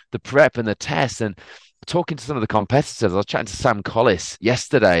prep and the tests, and talking to some of the competitors. I was chatting to Sam Collis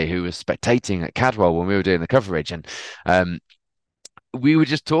yesterday, who was spectating at Cadwell when we were doing the coverage. And, we were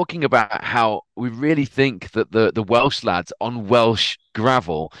just talking about how we really think that the Welsh lads on Welsh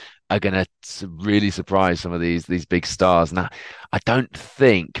gravel are going to really surprise some of these big stars. Now, I don't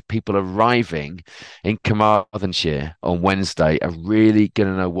think people arriving in Carmarthenshire on Wednesday are really going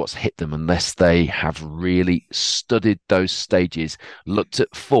to know what's hit them unless they have really studied those stages, looked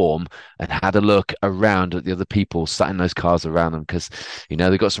at form, and had a look around at the other people sat in those cars around them. Because,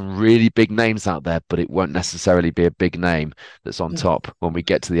 they've got some really big names out there, but it won't necessarily be a big name that's on top when we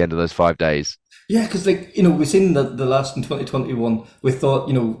get to the end of those 5 days. Yeah, because we've seen the last in 2021. We thought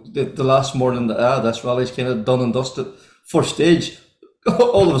the last morning that this rally's kind of done and dusted. First stage,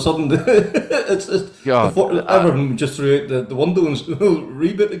 all of a sudden it's everyone just threw out the window and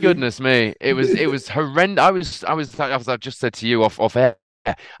rebit again. Goodness me, it was horrendous. I've just said to you off air,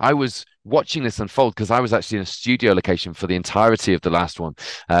 I was watching this unfold because I was actually in a studio location for the entirety of the last one,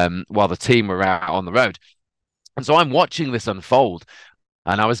 while the team were out on the road, and so I'm watching this unfold.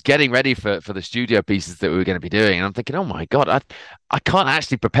 And I was getting ready for the studio pieces that we were going to be doing. And I'm thinking, oh, my God, I can't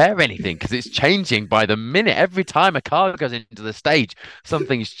actually prepare anything because it's changing by the minute. Every time a car goes into the stage,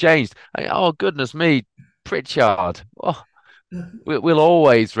 something's changed. Oh, goodness me, Pritchard. Oh, we'll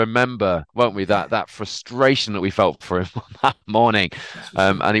always remember, won't we, that frustration that we felt for him that morning.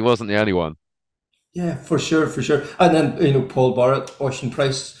 And he wasn't the only one. Yeah, for sure. And then, Paul Barrett, Ocean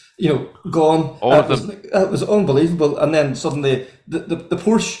Price, gone. All of them. It was unbelievable. And then suddenly the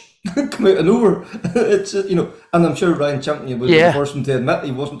Porsche come out and over. It's and I'm sure Ryan Champion was the first one to admit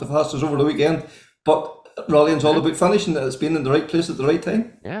he wasn't the fastest over the weekend. But rallying's all about finishing. It's being in the right place at the right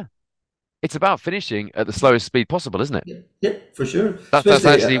time. Yeah. It's about finishing at the slowest speed possible, isn't it? Yeah, for sure. That's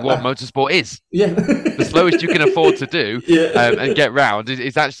actually what motorsport is. Yeah. The slowest you can afford to do and get round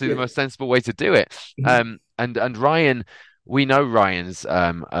is actually the most sensible way to do it. And Ryan, we know Ryan's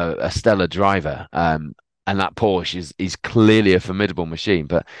a stellar driver, and that Porsche is clearly a formidable machine.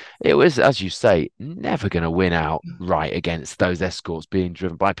 But it was, as you say, never going to win out right against those escorts being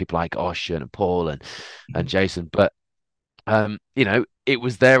driven by people like Osher and Paul and Jason. But it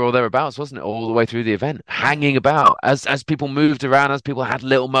was there or thereabouts, wasn't it, all the way through the event, hanging about as people moved around, as people had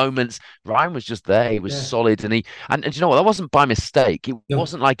little moments. Ryan was just there. He was solid, and and you know what? That wasn't by mistake. It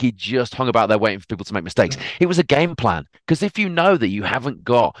wasn't like he just hung about there waiting for people to make mistakes. It was a game plan. Because if you know that you haven't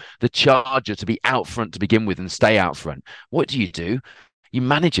got the charger to be out front to begin with and stay out front, what do? You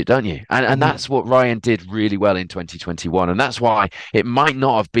manage it, don't you? And that's what Ryan did really well in 2021. And that's why it might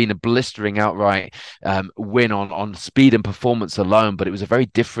not have been a blistering outright win on speed and performance alone, but it was a very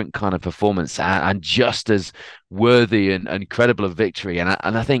different kind of performance and just as worthy and credible of victory. And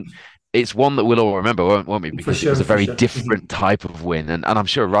I think it's one that we'll all remember, won't we? Because it was a very different type of win. And I'm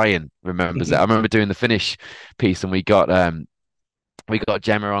sure Ryan remembers it. I remember doing the finish piece, and we got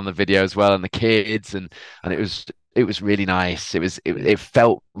Gemma on the video as well, and the kids, and it was really nice. It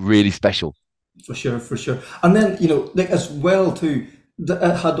felt really special. For sure. And then, as well too,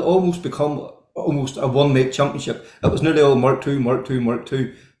 it had almost become almost a one-make championship. It was nearly all Mark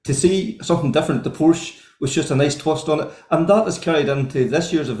II. To see something different, the Porsche was just a nice twist on it. And that is carried into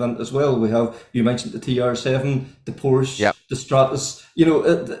this year's event as well. You mentioned the TR7, the Porsche, the Stratus.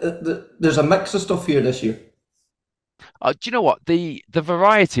 There's a mix of stuff here this year. Do you know what? The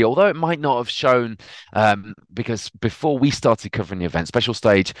variety, although it might not have shown, because before we started covering the event, Special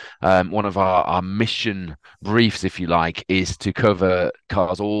Stage, one of our mission briefs, if you like, is to cover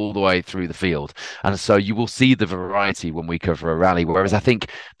cars all the way through the field. And so you will see the variety when we cover a rally. Whereas I think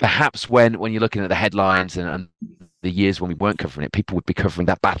perhaps when you're looking at the headlines and the years when we weren't covering it, people would be covering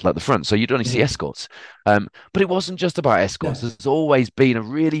that battle at the front. So you'd only see escorts. But it wasn't just about escorts. There's always been a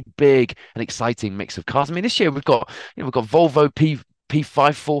really big and exciting mix of cars. I mean, this year we've got Volvo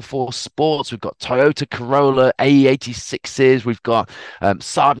P544 Sports, we've got Toyota Corolla AE86s, we've got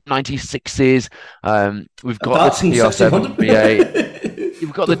Saab 96s, we've got the TR7 V8.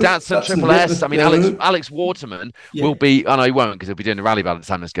 We've got the Datsun Triple S. I mean, Alex Waterman will be. I know he won't because he'll be doing the rally by the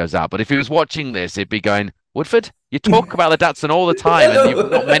time this goes out. But if he was watching this, he'd be going, Woodford, you talk about the Datsun all the time, and you've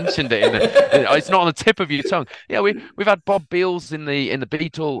not mentioned it. It's not on the tip of your tongue. Yeah, we've had Bob Beals in the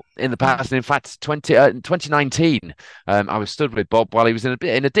Beetle in the past. And in fact, 2019, I was stood with Bob while he was in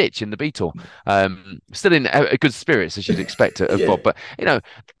a ditch in the Beetle. Still in a good spirits as you'd expect of Bob. But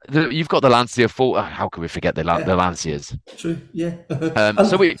you've got the Lancia. How can we forget the Lancias? True. Yeah.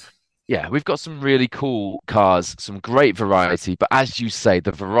 So we've got some really cool cars, some great variety. But as you say,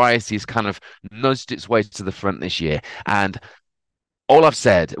 the variety has kind of nudged its way to the front this year. And all I've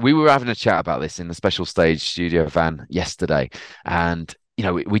said, we were having a chat about this in the special stage studio van yesterday. And,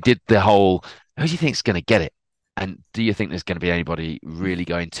 we did the whole, who do you think's going to get it? And do you think there's going to be anybody really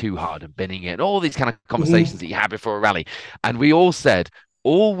going too hard and binning it? All these kind of conversations that you have before a rally. And we all said,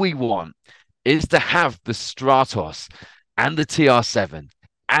 all we want is to have the Stratos and the TR7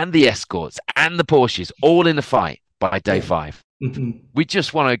 and the Escorts and the Porsches all in the fight by day 5. We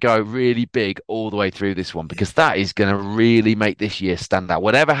just want to go really big all the way through this one because that is going to really make this year stand out.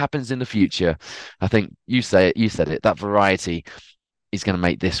 Whatever happens in the future, I think you said it, that variety is going to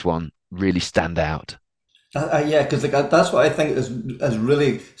make this one really stand out. Because that's what I think has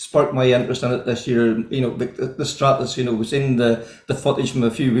really sparked my interest in it this year. The Stratus. We've seen the footage from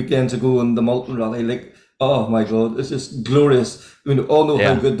a few weekends ago in the Malton Rally. Oh my God, it's just glorious. We all know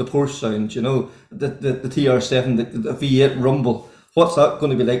how good the Porsche sounds. The TR7, the V8 Rumble. What's that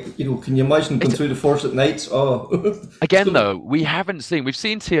going to be like? Can you imagine going through the forest at nights? Oh, again, though, we've seen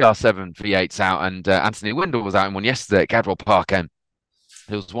TR7 V8s out, and Anthony Windle was out in one yesterday at Cadwell Park, and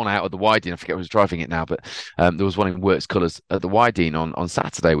there was one out at the Wydene. I forget who was driving it now, but there was one in Works Colours at the Wydene on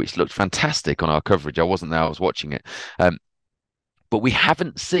Saturday, which looked fantastic on our coverage. I wasn't there; I was watching it, but we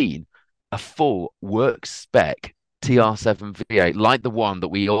haven't seen a full work spec TR7 V8 like the one that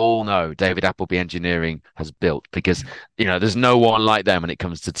we all know David Appleby Engineering has built, because there's no one like them when it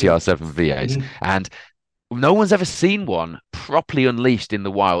comes to TR7 V8s, and no one's ever seen one properly unleashed in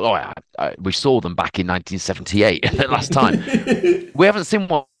the wild. We saw them back in 1978 the last time. We haven't seen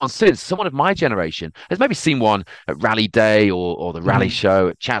one since. Someone of my generation has maybe seen one at Rally Day or the Rally Show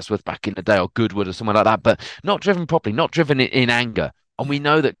at Chatsworth back in the day, or Goodwood or somewhere like that, but not driven properly, not driven in anger. And we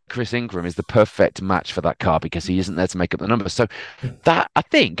know that Chris Ingram is the perfect match for that car because he isn't there to make up the numbers. So that, I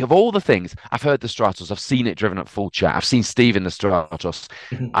think, of all the things, I've heard the Stratos, I've seen it driven at full chat, I've seen Steve in the Stratos,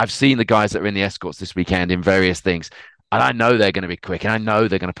 I've seen the guys that are in the Escorts this weekend in various things, and I know they're going to be quick, and I know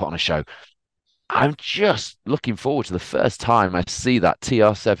they're going to put on a show. I'm just looking forward to the first time I see that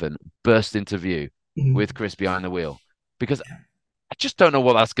TR7 burst into view with Chris behind the wheel, because I just don't know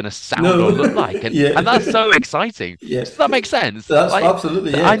what that's going to sound or look like. And that's so exciting. Does that make sense? That's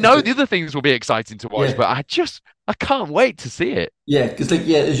absolutely, I know the other things will be exciting to watch, but I can't wait to see it. Yeah, because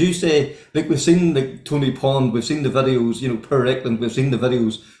as you say, we've seen Tony Pond, we've seen the videos, Per Eklund, we've seen the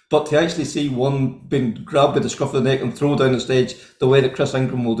videos, but to actually see one being grabbed by the scruff of the neck and thrown down the stage the way that Chris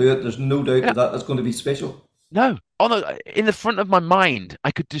Ingram will do it, there's no doubt that's going to be special. No. In the front of my mind,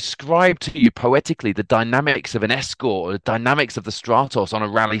 I could describe to you poetically the dynamics of an Escort or the dynamics of the Stratos on a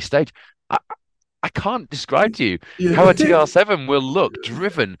rally stage. I can't describe to you how a TR7 will look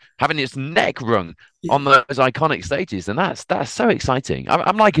driven, having its neck wrung on those iconic stages, and that's so exciting.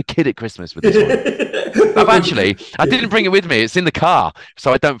 I'm like a kid at Christmas with this one. I didn't bring it with me. It's in the car,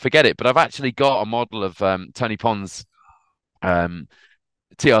 so I don't forget it. But I've actually got a model of Tony Pond's TR7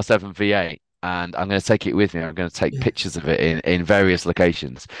 V8. And I'm going to take it with me. I'm going to take pictures of it in various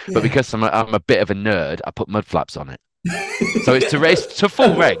locations. But because I'm a bit of a nerd, I put mud flaps on it. So it's to race to full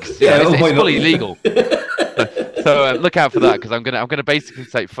regs. It's fully legal. So look out for that, because I'm gonna basically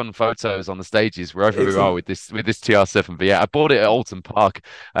take fun photos on the stages wherever we are with this TR7 V8. I bought it at Alton Park,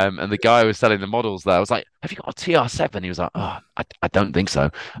 and the guy who was selling the models there, I was like, "Have you got a TR7?" He was like, "Oh, I don't think so."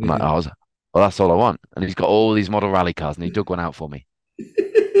 I'm like, "Well, that's all I want." And he's got all these model rally cars, and he dug one out for me.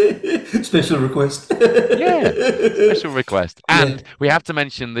 Special request. Special request. And we have to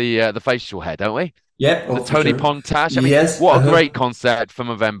mention the facial hair, don't we? Yeah. The Tony Pond Tash. I mean, what a great concept for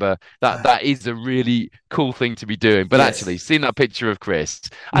November. That is a really cool thing to be doing. But actually, seeing that picture of Chris,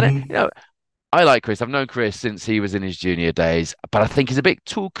 and I like Chris. I've known Chris since he was in his junior days, but I think he's a bit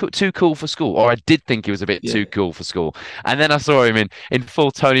too cool for school, or I did think he was a bit too cool for school. And then I saw him in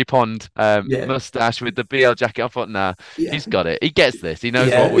full Tony Pond mustache with the BL jacket. I thought, nah, he's got it. He gets this. He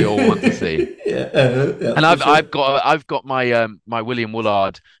knows what we all want to see. And I've got my my William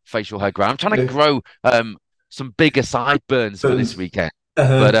Woolard facial hair grow. I'm trying to grow some bigger sideburns for this weekend.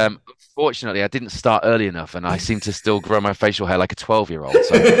 But unfortunately, I didn't start early enough, and I seem to still grow my facial hair like a 12-year-old.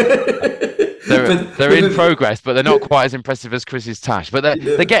 So they're in progress, but they're not quite as impressive as Chris's tash. But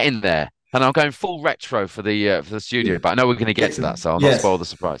they're getting there. And I'm going full retro for the studio, but I know we're going to get to that, so I'll not spoil the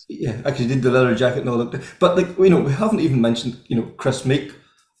surprise. Yeah, actually did the leather jacket and all that. But like, we haven't even mentioned, Chris Meek,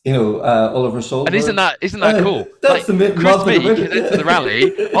 Oliver Solberg. And isn't that cool? That's like, the Chris Meek is into the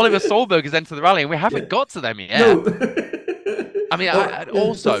rally. Oliver Solberg is into the rally, and we haven't got to them yet. No. I mean,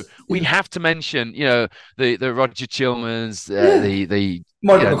 we have to mention, the Roger Chilmans, the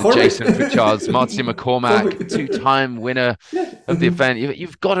Jason Pritchards, Martin McCormack, two-time winner of the event.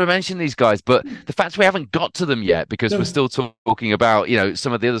 You've got to mention these guys, but the fact we haven't got to them yet because we're still talking about,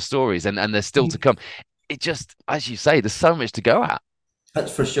 some of the other stories, and they're still to come. It just, as you say, there's so much to go at.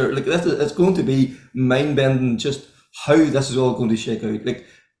 That's for sure. Like, it's going to be mind-bending just how this is all going to shake out. Like,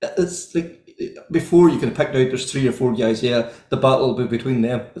 it's like, before you can pick out there's 3 or 4 guys, the battle will be between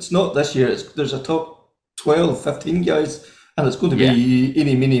them. It's not this year. There's a top 12, 15 guys, and it's going to be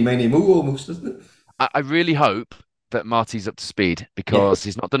eeny, meeny, miny, mo almost, isn't it? I really hope that Marty's up to speed because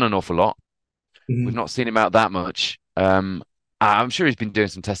he's not done an awful lot. Mm-hmm. We've not seen him out that much. I'm sure he's been doing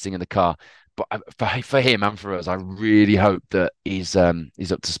some testing in the car. But for him and for us, I really hope that he's up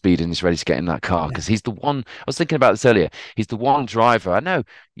to speed and he's ready to get in that car because he's the one. I was thinking about this earlier. He's the one driver. I know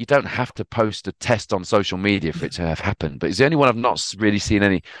you don't have to post a test on social media for it to have happened, but he's the only one I've not really seen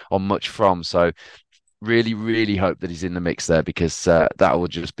any or much from. So really, really hope that he's in the mix there because that will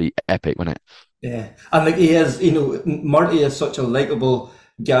just be epic, wouldn't it? Yeah, and like he is, Marty is such a likable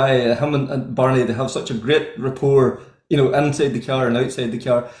guy. Him and Barney, they have such a great rapport. Inside the car and outside the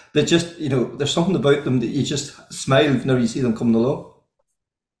car. They just, there's something about them that you just smile whenever you see them coming along.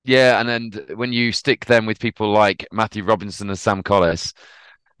 Yeah, and then when you stick them with people like Matthew Robinson and Sam Collis,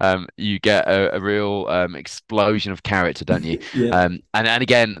 you get a real explosion of character, don't you? And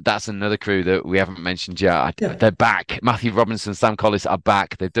again, that's another crew that we haven't mentioned yet. They're back. Matthew Robinson, Sam Collis are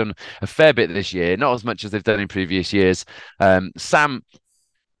back. They've done a fair bit this year, not as much as they've done in previous years. Sam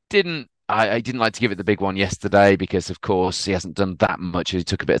didn't. I didn't like to give it the big one yesterday because, of course, he hasn't done that much. He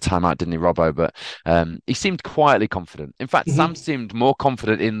took a bit of time out, didn't he, Robbo? But he seemed quietly confident. In fact, Sam seemed more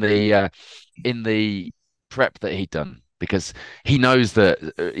confident in the prep that he'd done because he knows that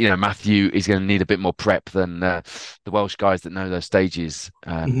Matthew is going to need a bit more prep than the Welsh guys that know those stages.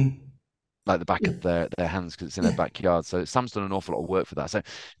 Like the back of their hands because it's in their backyard. So Sam's done an awful lot of work for that. So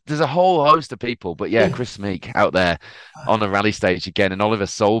there's a whole host of people. But Chris Meek out there on the rally stage again and Oliver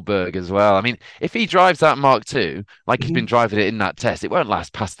Solberg as well. I mean, if he drives that Mark II, like he's been driving it in that test, it won't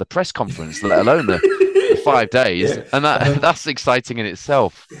last past the press conference, let alone the 5 days. And that's exciting in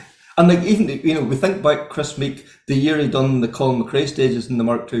itself. And like even, we think back Chris Meek, the year he done the Colin McRae stages in the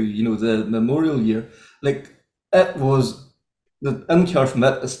Mark II, the memorial year, like it was... The in-car from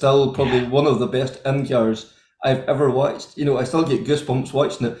it is still probably one of the best in-cars I've ever watched. I still get goosebumps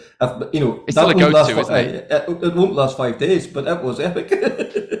watching it. It's still a go-to, isn't it? It won't last 5 days, but it was epic.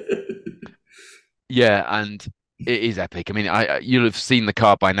 Yeah, and it is epic. I mean, you'll have seen the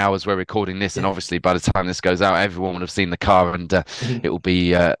car by now as we're recording this, and obviously by the time this goes out, everyone will have seen the car, and it will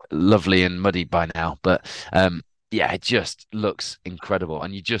be lovely and muddy by now. But it just looks incredible,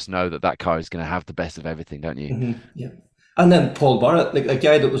 and you just know that car is going to have the best of everything, don't you? Yeah. And then Paul Barrett, like a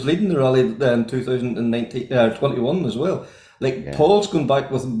guy that was leading the rally in 2021 as well. Paul's gone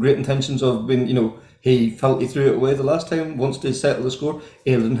back with great intentions of being, he felt he threw it away the last time, wants to settle the score.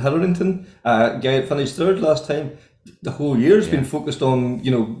 Aidan Hetherington, guy that finished third last time. The whole year's been focused on,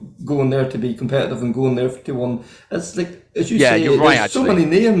 going there to be competitive and going there to win. It's like, as you say, you're right, there's so many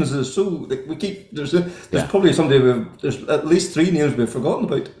names. There's probably there's at least 3 names we've forgotten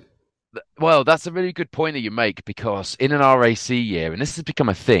about. Well, that's a really good point that you make because in an RAC year, and this has become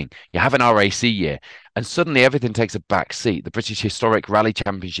a thing, you have an RAC year and suddenly everything takes a back seat. The British Historic Rally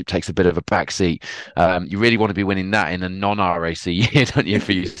Championship takes a bit of a back seat. You really want to be winning that in a non-RAC year, don't you,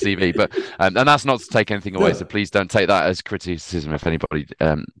 for your CV? But and that's not to take anything away, so please don't take that as criticism if anybody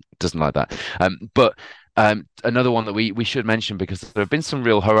doesn't like that. But another one that we should mention because there have been some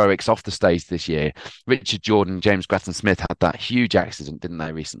real heroics off the stage this year. Richard Jordan, James Grattan Smith had that huge accident, didn't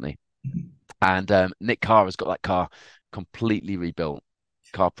they, recently? And Nick Carr has got that car completely rebuilt.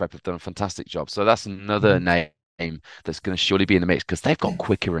 Car Prep have done a fantastic job. So that's another name that's going to surely be in the mix because they've got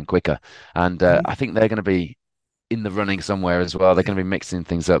quicker and quicker. And I think they're going to be in the running somewhere as well. They're going to be mixing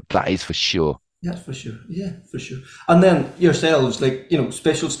things up. That is for sure. That's for sure. Yeah, for sure. And then yourselves,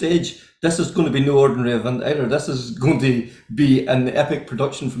 special stage. This is going to be no ordinary event either. This is going to be an epic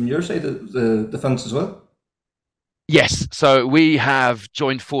production from your side of the fence as well. Yes, so we have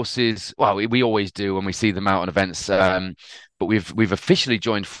joined forces. Well, we always do when we see them out on events. But we've officially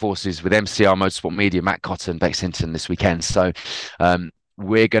joined forces with MCR Motorsport Media, Matt Cotton, Bex Hinton this weekend. So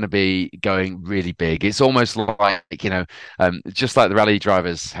we're going to be going really big. It's almost like, just like the rally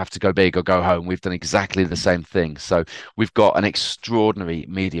drivers have to go big or go home. We've done exactly the same thing. So we've got an extraordinary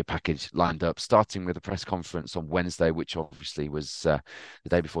media package lined up, starting with a press conference on Wednesday, which obviously was the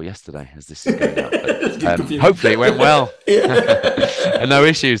day before yesterday, as this is going out. But, hopefully it went well. And no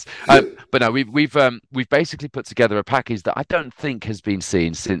issues. But no, we've basically put together a package that I don't think has been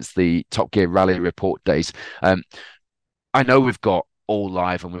seen since the Top Gear Rally Report days. I know we've got all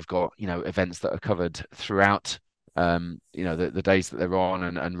live, and we've got events that are covered throughout the days that they're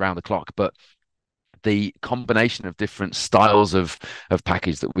on and round the clock, but the combination of different styles of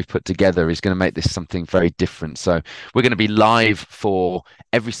package that we've put together is going to make this something very different. So we're going to be live for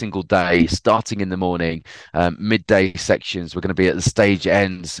every single day, starting in the morning, midday sections. We're going to be at the stage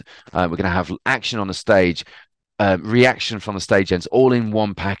ends. We're going to have action on the stage, reaction from the stage ends, all in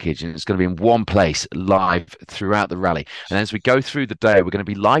one package, and it's going to be in one place live throughout the rally. And as we go through the day, we're going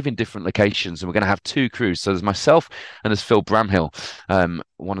to be live in different locations, and we're going to have two crews. So there's myself and there's Phil Bramhill,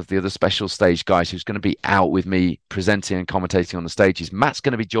 one of the other special stage guys who's going to be out with me presenting and commentating on the stages. Matt's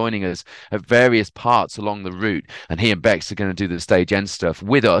going to be joining us at various parts along the route, and he and Bex are going to do the stage end stuff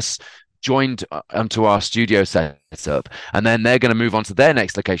with us, joined onto our studio setup, and then they're going to move on to their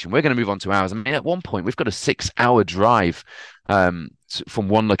next location. We're going to move on to ours. I mean, at one point, we've got a 6-hour drive from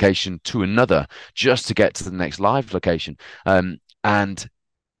one location to another just to get to the next live location. And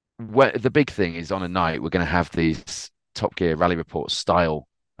the big thing is, on a night, we're going to have these Top Gear Rally Report style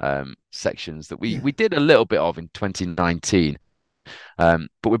sections that we did a little bit of in 2019. But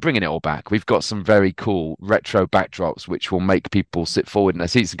we're bringing it all back. We've got some very cool retro backdrops which will make people sit forward in their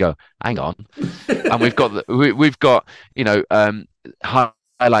seats and go, hang on. And we've got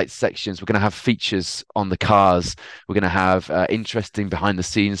highlight sections. We're going to have features on the cars. We're going to have interesting behind the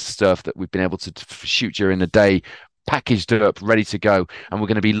scenes stuff that we've been able to shoot during the day, packaged up, ready to go. And we're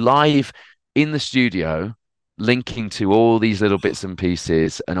going to be live in the studio, linking to all these little bits and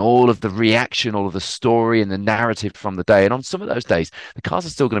pieces and all of the reaction, all of the story and the narrative from the day. And on some of those days, the cars are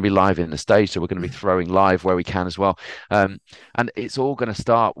still going to be live in the stage, so we're going to be throwing live where we can as well. And it's all going to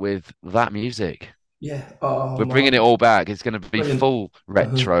start with that music. Yeah, we're bringing it all back. It's going to be full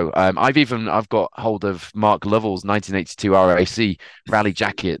retro. I've got hold of Mark Lovell's 1982 RAC rally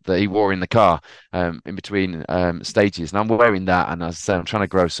jacket that he wore in the car in between stages, and I'm wearing that. And as I say, I'm trying to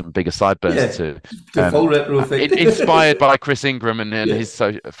grow some bigger sideburns to full retro thing. Inspired by Chris Ingram and his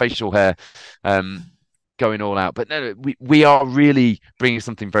facial hair. Going all out. But no, we are really bringing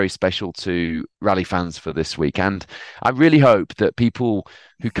something very special to rally fans for this week, and I really hope that people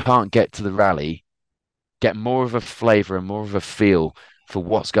who can't get to the rally get more of a flavour and more of a feel for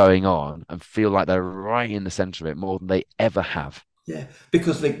what's going on, and feel like they're right in the centre of it more than they ever have. Yeah,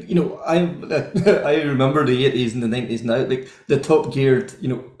 because I remember the 80s and the 90s now, like the Top Gear,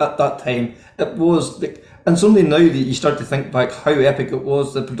 at that time, it was like, and suddenly now that you start to think back how epic it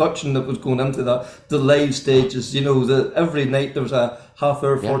was, the production that was going into that, the live stages, every night there was a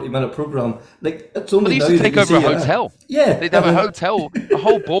half-hour, 40-minute program. Like, it's only now they used to take over a hotel. They'd have a hotel, a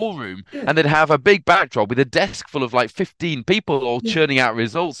whole ballroom, and they'd have a big backdrop with a desk full of like 15 people all churning out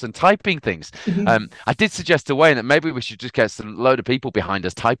results and typing things. I did suggest to Wayne that maybe we should just get some load of people behind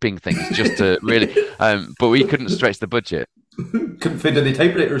us typing things just to really, but we couldn't stretch the budget. Couldn't find any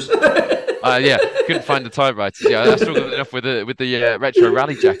typewriters. Couldn't find the typewriters. Yeah, I struggled enough with the retro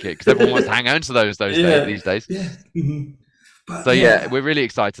rally jacket because everyone wants to hang on to those these days. Yeah. Mm-hmm. So we're really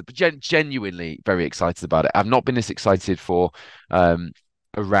excited, but genuinely very excited about it. I've not been this excited for a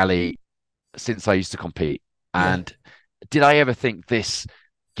rally since I used to compete. And did I ever think this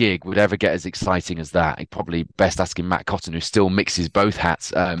gig would ever get as exciting as that? Probably best asking Matt Cotton, who still mixes both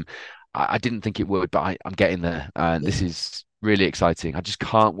hats. I didn't think it would, but I'm getting there. This is really exciting. I just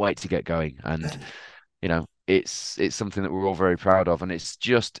can't wait to get going. And, it's something that we're all very proud of. And it's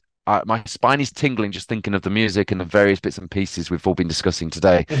just, my spine is tingling just thinking of the music and the various bits and pieces we've all been discussing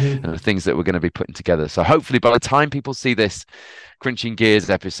today and the things that we're going to be putting together. So hopefully by the time people see this Krunching Gears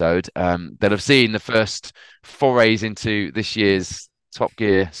episode, they'll have seen the first forays into this year's Top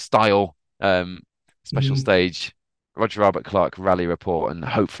Gear style special stage Roger Albert Clark Rally Report, and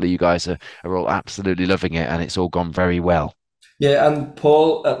hopefully you guys are all absolutely loving it and it's all gone very well. Yeah, and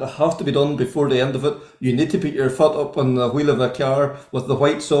Paul, it'll have to be done before the end of it. You need to put your foot up on the wheel of a car with the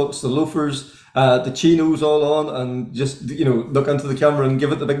white socks, the loafers, the chinos all on, and just, look into the camera and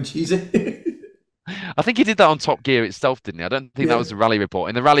give it the big cheesy. I think he did that on Top Gear itself, didn't he? I don't think that Yeah. was the Rally Report.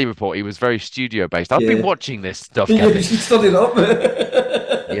 In the Rally Report, he was very studio based. I've been watching this stuff, Yeah, Kathy. you studied up.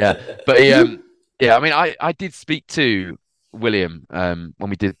 Yeah, but he, yeah, I mean, I did speak to William when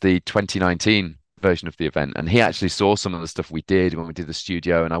we did the 2019 version of the event, and he actually saw some of the stuff we did when we did the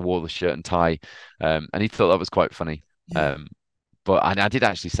studio, and I wore the shirt and tie, and he thought that was quite funny. Yeah. But I did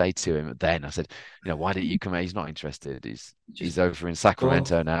actually say to him then, I said, why didn't you come out? He's not interested. He's Just over in gone.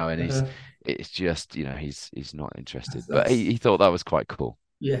 Sacramento now, and Uh-huh. it's just, he's not interested. But That's he thought that was quite cool.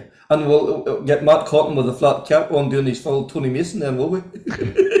 yeah. And we'll get Matt Cotton with a flat cap on doing his full Tony Mason then, will we?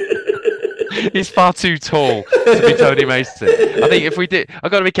 He's far too tall to be Tony Mason. I think if we did,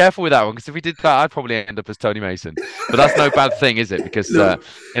 I've got to be careful with that one because if we did that, I'd probably end up as Tony Mason. But that's no bad thing, is it? Because No.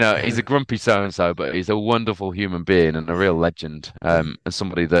 he's a grumpy so and so, but he's a wonderful human being and a real legend, and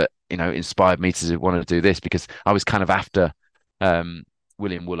somebody that inspired me to want to do this because I was kind of after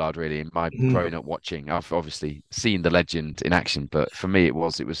William Woolard really in my growing up watching. I've obviously seen the legend in action, but for me it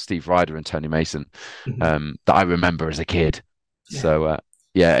was Steve Ryder and Tony Mason that I remember as a kid. Yeah. So.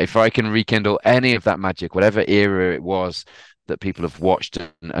 Yeah, if I can rekindle any of that magic, whatever era it was that people have watched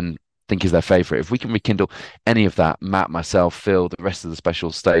and think is their favorite, if we can rekindle any of that, Matt, myself, Phil, the rest of the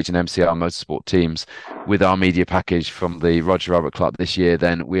special stage and MCR Motorsport teams with our media package from the Roger Robert Club this year,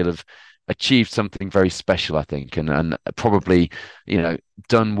 then we'll have achieved something very special, I think, and probably,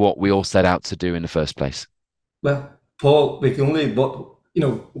 done what we all set out to do in the first place. Well, Paul, we can only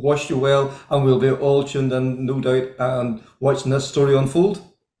wish you well, and we'll be all tuned in, no doubt, and watching this story unfold.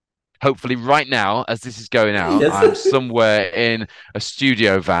 Hopefully right now, as this is going out, Yes. I'm somewhere in a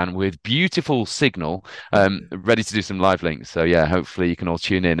studio van with beautiful signal, ready to do some live links. So yeah, hopefully you can all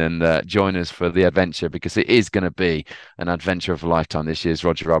tune in and join us for the adventure because it is going to be an adventure of a lifetime this year's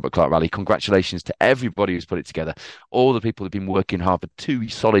Roger Robert Clark Rally. Congratulations to everybody who's put it together, all the people who've been working hard for 2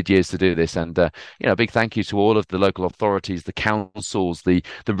 solid years to do this, and a big thank you to all of the local authorities, the councils, the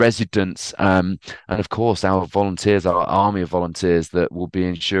residents, and of course our volunteers, our army of volunteers that will be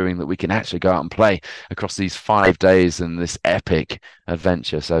ensuring that we can actually go out and play across these 5 days and this epic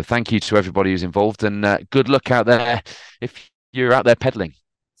adventure. So thank you to everybody who's involved, and good luck out there if you're out there pedaling.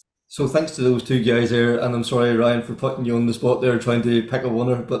 So thanks to those two guys there, and I'm sorry, Ryan, for putting you on the spot there trying to pick a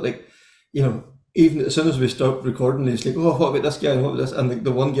winner, but even as soon as we start recording, it's like, oh, what about this guy and what about this? And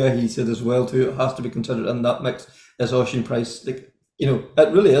the one guy he said as well too, it has to be considered in that mix is Ocean Price. It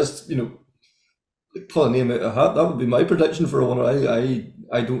really is, pull a name out of a hat. That would be my prediction for a winner.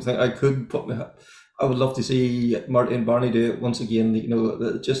 I don't think I could put my hat. I would love to see Marty and Barney do it once again.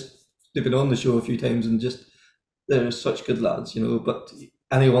 Just they've been on the show a few times and just they're such good lads, But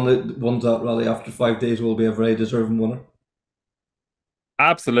anyone that wins that rally after 5 days will be a very deserving winner.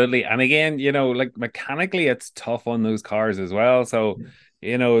 Absolutely. And again, like mechanically, it's tough on those cars as well. So,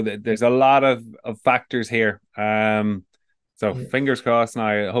 there's a lot of factors here. So fingers crossed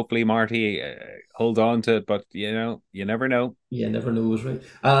now. Hopefully Marty holds on to it, but you never know. Yeah, never knows, right?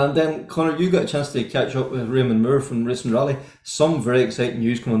 And then Connor, you got a chance to catch up with Raymond Moore from Racing Rally. Some very exciting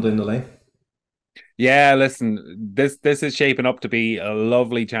news coming down the line. Yeah, listen, this is shaping up to be a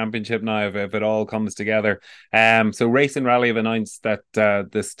lovely championship now if it all comes together. So Racing Rally have announced that the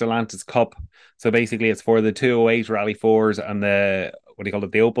Stellantis Cup, so basically it's for the 208 Rally 4s and the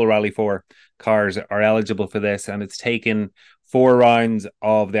Opel Rally 4 cars are eligible for this, and it's taken 4 rounds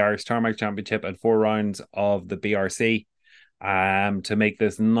of the Irish Tarmac Championship and 4 rounds of the BRC to make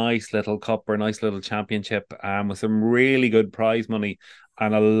this nice little cup or nice little championship with some really good prize money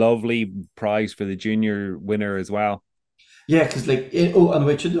and a lovely prize for the junior winner as well. Yeah, because and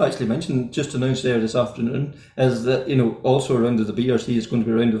we should actually mention, just announced there this afternoon, is that, also around of the BRC is going to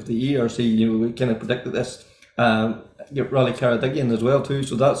be around of the ERC. We kind of predicted this, Rally Caradigan as well too.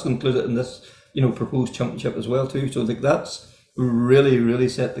 So that's included in this, proposed championship as well too. So that's really, really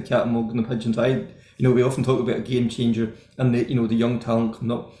set the cat among the pigeons. We often talk about a game changer and the young talent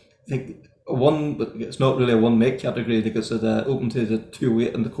coming up. But it's not really a one make category because it's open to the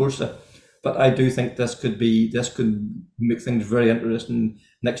 208 and the Corsa. But I do think this could make things very interesting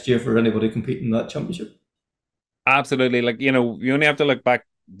next year for anybody competing in that championship. Absolutely. You only have to look back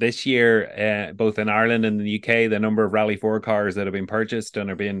this year, both in Ireland and the UK, the number of Rally 4 cars that have been purchased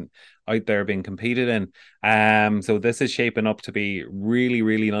and are being out there being competed in. So this is shaping up to be really,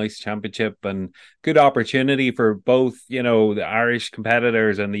 really nice championship and good opportunity for both, the Irish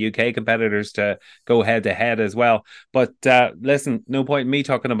competitors and the UK competitors to go head to head as well. But listen, no point in me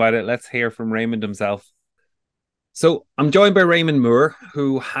talking about it. Let's hear from Raymond himself. So I'm joined by Raymond Moore,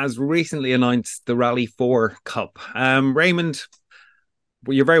 who has recently announced the Rally 4 Cup. Raymond,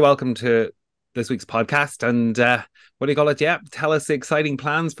 you're very welcome to this week's podcast. And tell us the exciting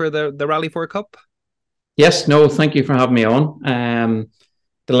plans for the Rally 4 Cup. Yes, no, thank you for having me on.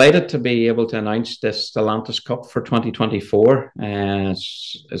 Delighted to be able to announce this Stellantis Cup for 2024.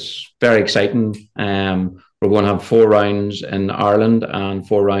 It's very exciting. We're going to have 4 rounds in Ireland and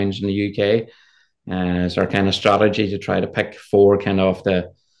 4 rounds in the UK. It's our kind of strategy to try to pick four kind of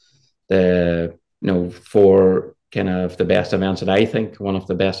four kind of the best events that I think one of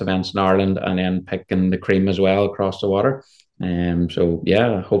the best events in Ireland, and then picking the cream as well across the water. So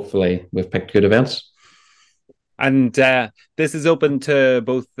yeah, hopefully we've picked good events. And this is open to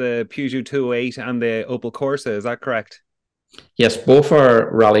both the Peugeot 208 and the Opel Corsa, is that correct? Yes, both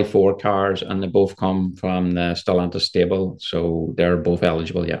are Rally 4 cars, and they both come from the Stellantis stable, so they're both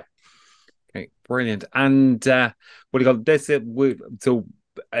eligible, yeah. Okay, brilliant. And what do you call this?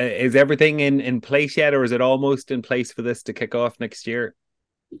 Is everything in place yet, or is it almost in place for this to kick off next year?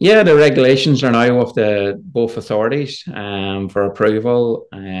 Yeah, the regulations are now with both authorities for approval.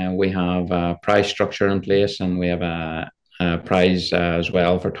 We have a prize structure in place, and we have a prize as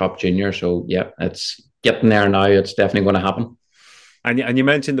well for top junior. So yeah, it's getting there now. It's definitely going to happen. And you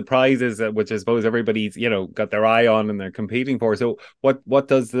mentioned the prizes, which I suppose everybody's got their eye on and they're competing for. So what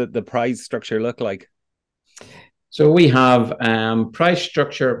does the prize structure look like? So we have prize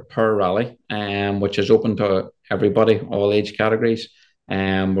structure per rally, which is open to everybody, all age categories.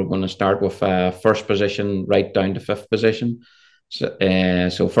 We're going to start with first position right down to fifth position.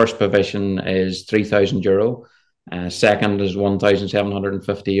 So first position is €3,000. Second is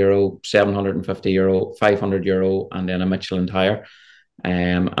 €1,750, €750, €500, and then a Michelin tire.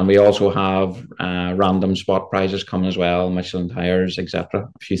 And we also have random spot prizes coming as well, Michelin tires, etc.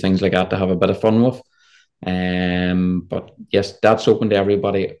 A few things like that to have a bit of fun with. But yes, that's open to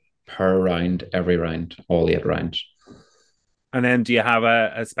everybody per round, every round, all 8 rounds. And then do you have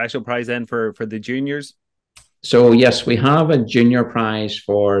a special prize then for the juniors? So yes, we have a junior prize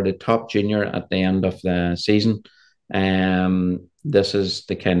for the top junior at the end of the season. This is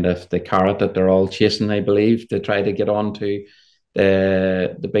the kind of the carrot that they're all chasing, I believe, to try to get onto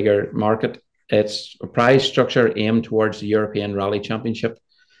the bigger market. It's a prize structure aimed towards the European Rally Championship.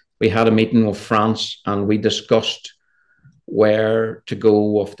 We had a meeting with France, and we discussed where to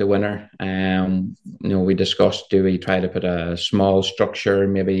go with the winner. We discussed, do we try to put a small structure,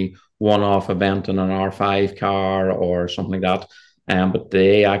 maybe one-off event in an R5 car or something like that. But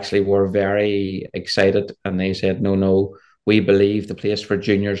they actually were very excited, and they said, no, we believe the place for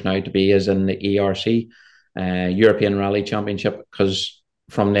juniors now to be is in the ERC, European Rally Championship, because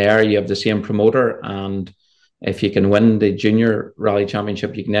from there you have the same promoter, and if you can win the Junior Rally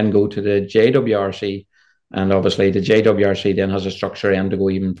Championship, you can then go to the JWRC, and obviously the JWRC then has a structure to go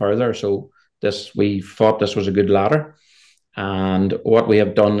even further. So we thought this was a good ladder, and what we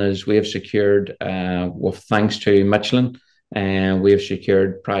have done is we have secured, with thanks to Michelin, and we have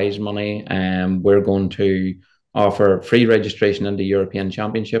secured prize money, and we're going to offer free registration in the European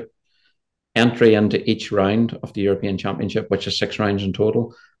Championship, entry into each round of the European Championship, which is 6 rounds in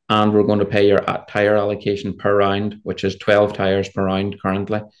total. And we're going to pay your tire allocation per round, which is 12 tires per round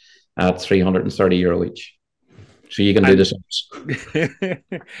currently at €330 each. So you can do this.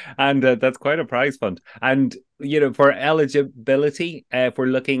 And that's quite a prize fund. And, for eligibility, if we're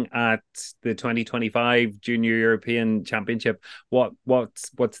looking at the 2025 Junior European Championship,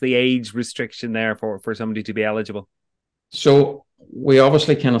 what's the age restriction there for somebody to be eligible? So we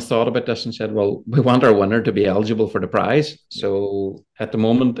obviously kind of thought about this and said, well, we want our winner to be eligible for the prize. So at the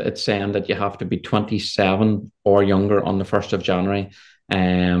moment, it's saying that you have to be 27 or younger on the 1st of January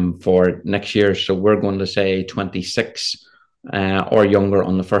for next year. So we're going to say 26 or younger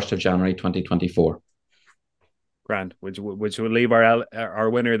on the 1st of January 2024. Grand, which would leave our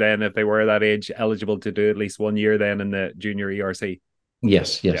winner then, if they were that age, eligible to do at least 1 year then in the junior ERC.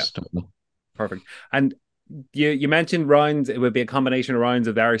 Yes. Yeah. Perfect. And you mentioned rounds. It would be a combination of rounds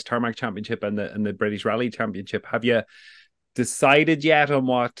of the Irish Tarmac Championship and the British Rally Championship. Have you decided yet on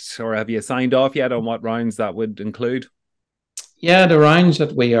what, or have you signed off yet on what rounds that would include? Yeah, the rounds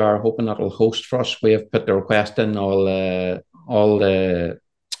that we are hoping that will host for us, we have put the request in. All the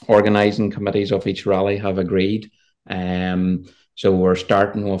organising committees of each rally have agreed. So we're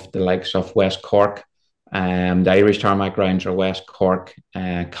starting with the likes of West Cork. The Irish Tarmac rounds are West Cork,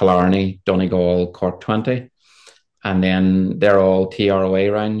 Killarney, Donegal, Cork 20. And then they're all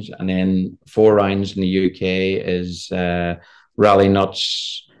TROA rounds. And then 4 rounds in the UK is Rally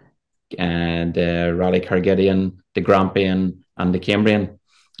Nuts, and Rally Cargidian, the Grampian, and the Cambrian.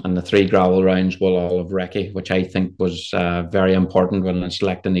 And the 3 gravel rounds will all have recce, which I think was very important when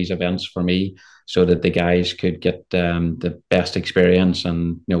selecting these events for me, so that the guys could get the best experience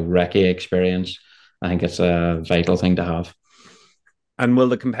and recce experience. I think it's a vital thing to have. And will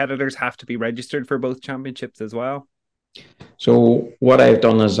the competitors have to be registered for both championships as well? So what I've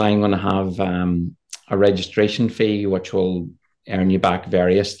done is I'm going to have a registration fee, which will earn you back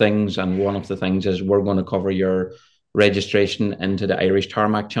various things. And one of the things is we're going to cover your registration into the Irish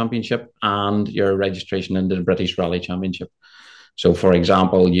Tarmac Championship and your registration into the British Rally Championship. So, for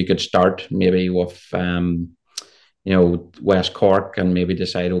example, you could start maybe with West Cork and maybe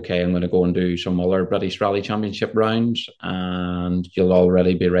decide, okay, I'm going to go and do some other British Rally Championship rounds, and you'll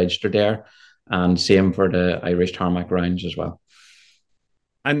already be registered there. And same for the Irish Tarmac rounds as well.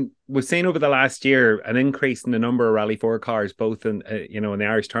 And we've seen over the last year an increase in the number of Rally 4 cars, both in in the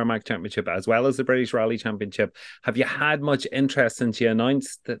Irish Tarmac Championship as well as the British Rally Championship. Have you had much interest since you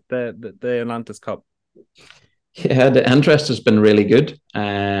announced the Atlantis Cup? Yeah, the interest has been really good.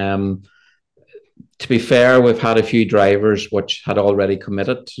 To be fair, we've had a few drivers which had already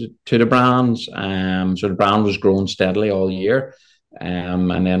committed to the brands. So the brand was growing steadily all year.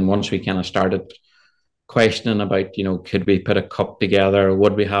 And then once we kind of started questioning about, could we put a cup together?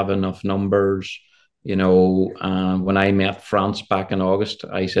 Would we have enough numbers? When I met France back in August,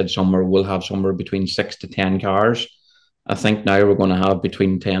 I said we'll have somewhere between 6 to 10 cars. I think now we're going to have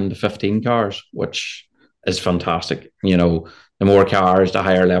between 10 to 15 cars, which is fantastic. The more cars, the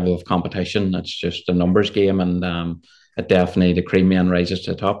higher level of competition. It's just a numbers game, and it definitely the cream man rises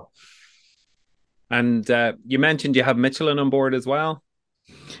to the top. And you mentioned you have Michelin on board as well.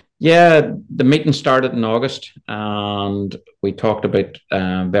 Yeah, the meeting started in August, and we talked about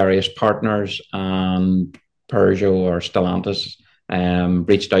various partners, and Peugeot or Stellantis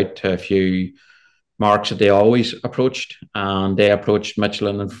reached out to a few marques that they always approached, and they approached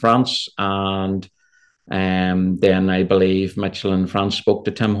Michelin in France, and then I believe Michelin France spoke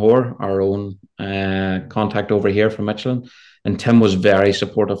to Tim Hoare, our own contact over here from Michelin, and Tim was very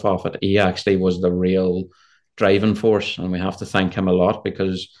supportive of it. He actually was the real driving force, and we have to thank him a lot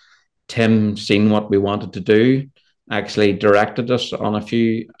because Tim, seen what we wanted to do, actually directed us on a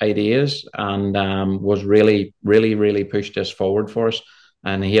few ideas and was really, really, really pushed us forward for us.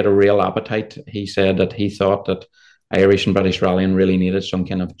 And he had a real appetite. He said that he thought that Irish and British rallying really needed some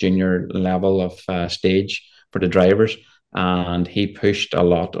kind of junior level of stage for the drivers. And he pushed a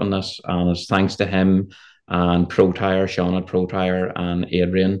lot on this. And it's thanks to him and Pro Tire, Sean at Pro Tire, and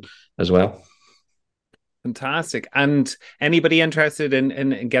Adrian as well. Fantastic. And anybody interested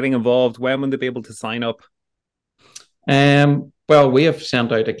in getting involved, when will they be able to sign up? Well, we have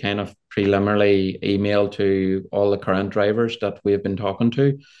sent out a kind of preliminary email to all the current drivers that we've been talking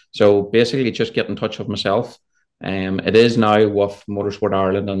to. So basically just get in touch with myself. It is now with Motorsport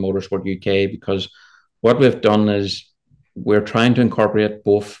Ireland and Motorsport UK, because what we've done is we're trying to incorporate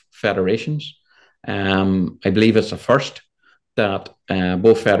both federations. I believe it's a first that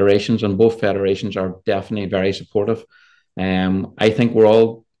both federations are definitely very supportive. I think we're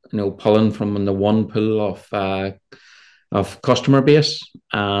all pulling from the one pool of customer base,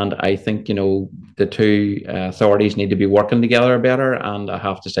 and I think the two authorities need to be working together better. And I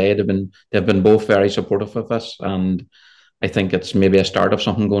have to say they've been both very supportive of us, and I think it's maybe a start of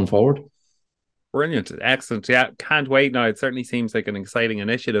something going forward. Brilliant, excellent. Yeah, can't wait now. It certainly seems like an exciting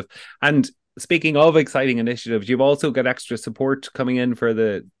initiative. And speaking of exciting initiatives, you've also got extra support coming in for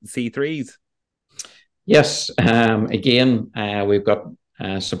the C3s. Yes, again, we've got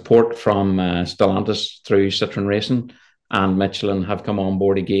support from Stellantis through Citroen Racing, and Michelin have come on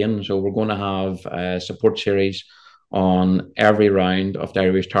board again. So we're going to have a support series on every round of the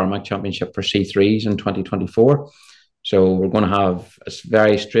Irish Tarmac Championship for C3s in 2024. So we're going to have a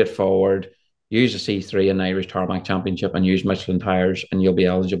very straightforward, use a C3 in the Irish Tarmac Championship and use Michelin tyres, and you'll be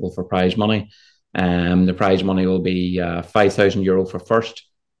eligible for prize money. The prize money will be €5,000 for first,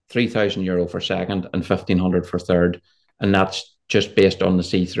 €3,000 for second, and €1,500 for third. And that's just based on the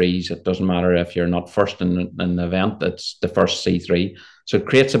C3s. It doesn't matter if you're not first in the event, it's the first C3. So it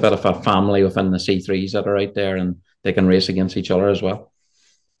creates a bit of a family within the C3s that are out there, and they can race against each other as well.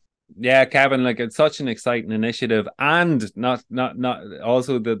 Yeah, Kevin, it's such an exciting initiative, and not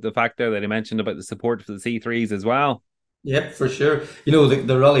also the fact there that I mentioned about the support for the C3s as well. Yep, for sure.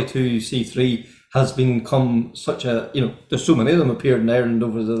 The Rally 2 C3 has become such a, there's so many of them appeared in Ireland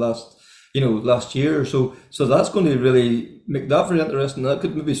over the last year or so. So that's going to really make that very interesting. That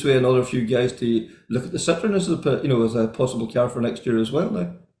could maybe sway another few guys to look at the Citroen as a possible car for next year as well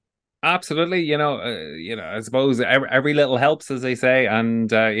now. Absolutely, I suppose every little helps, as they say,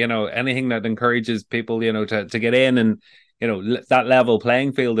 and anything that encourages people, to get in and that level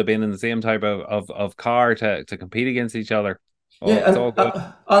playing field of being in the same type of car to compete against each other. It's all good.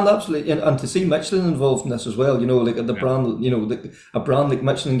 And absolutely, and to see Michelin involved in this as well, like the brand, a brand like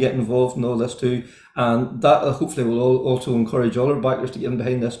Michelin get involved in all this too, and that hopefully will also encourage other backers to get in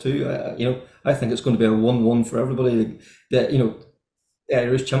behind this too. I think it's going to be a 1-1 for everybody. The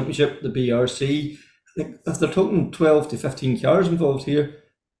Irish Championship, the BRC, if they're talking 12 to 15 cars involved here,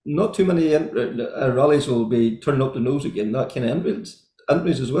 not too many rallies will be turning up the nose again. That kind of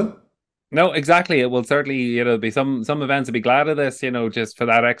entries as well. No, exactly. It will certainly, be some events will be glad of this, just for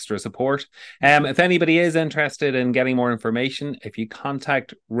that extra support. If anybody is interested in getting more information, if you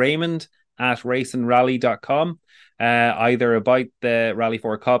contact Raymond at racingrally.com, either about the Rally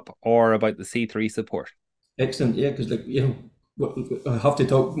 4 Cup or about the C3 support. Excellent, yeah, because I have to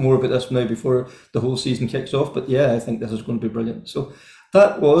talk more about this now before the whole season kicks off. But yeah, I think this is going to be brilliant. So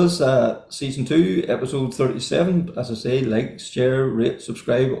that was season 2, episode 37. As I say, like, share, rate,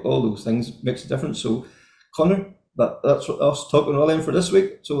 subscribe, all those things makes a difference. So Connor, that's us talking all in for this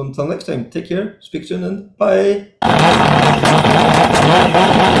week. So until next time, take care, speak soon, and bye.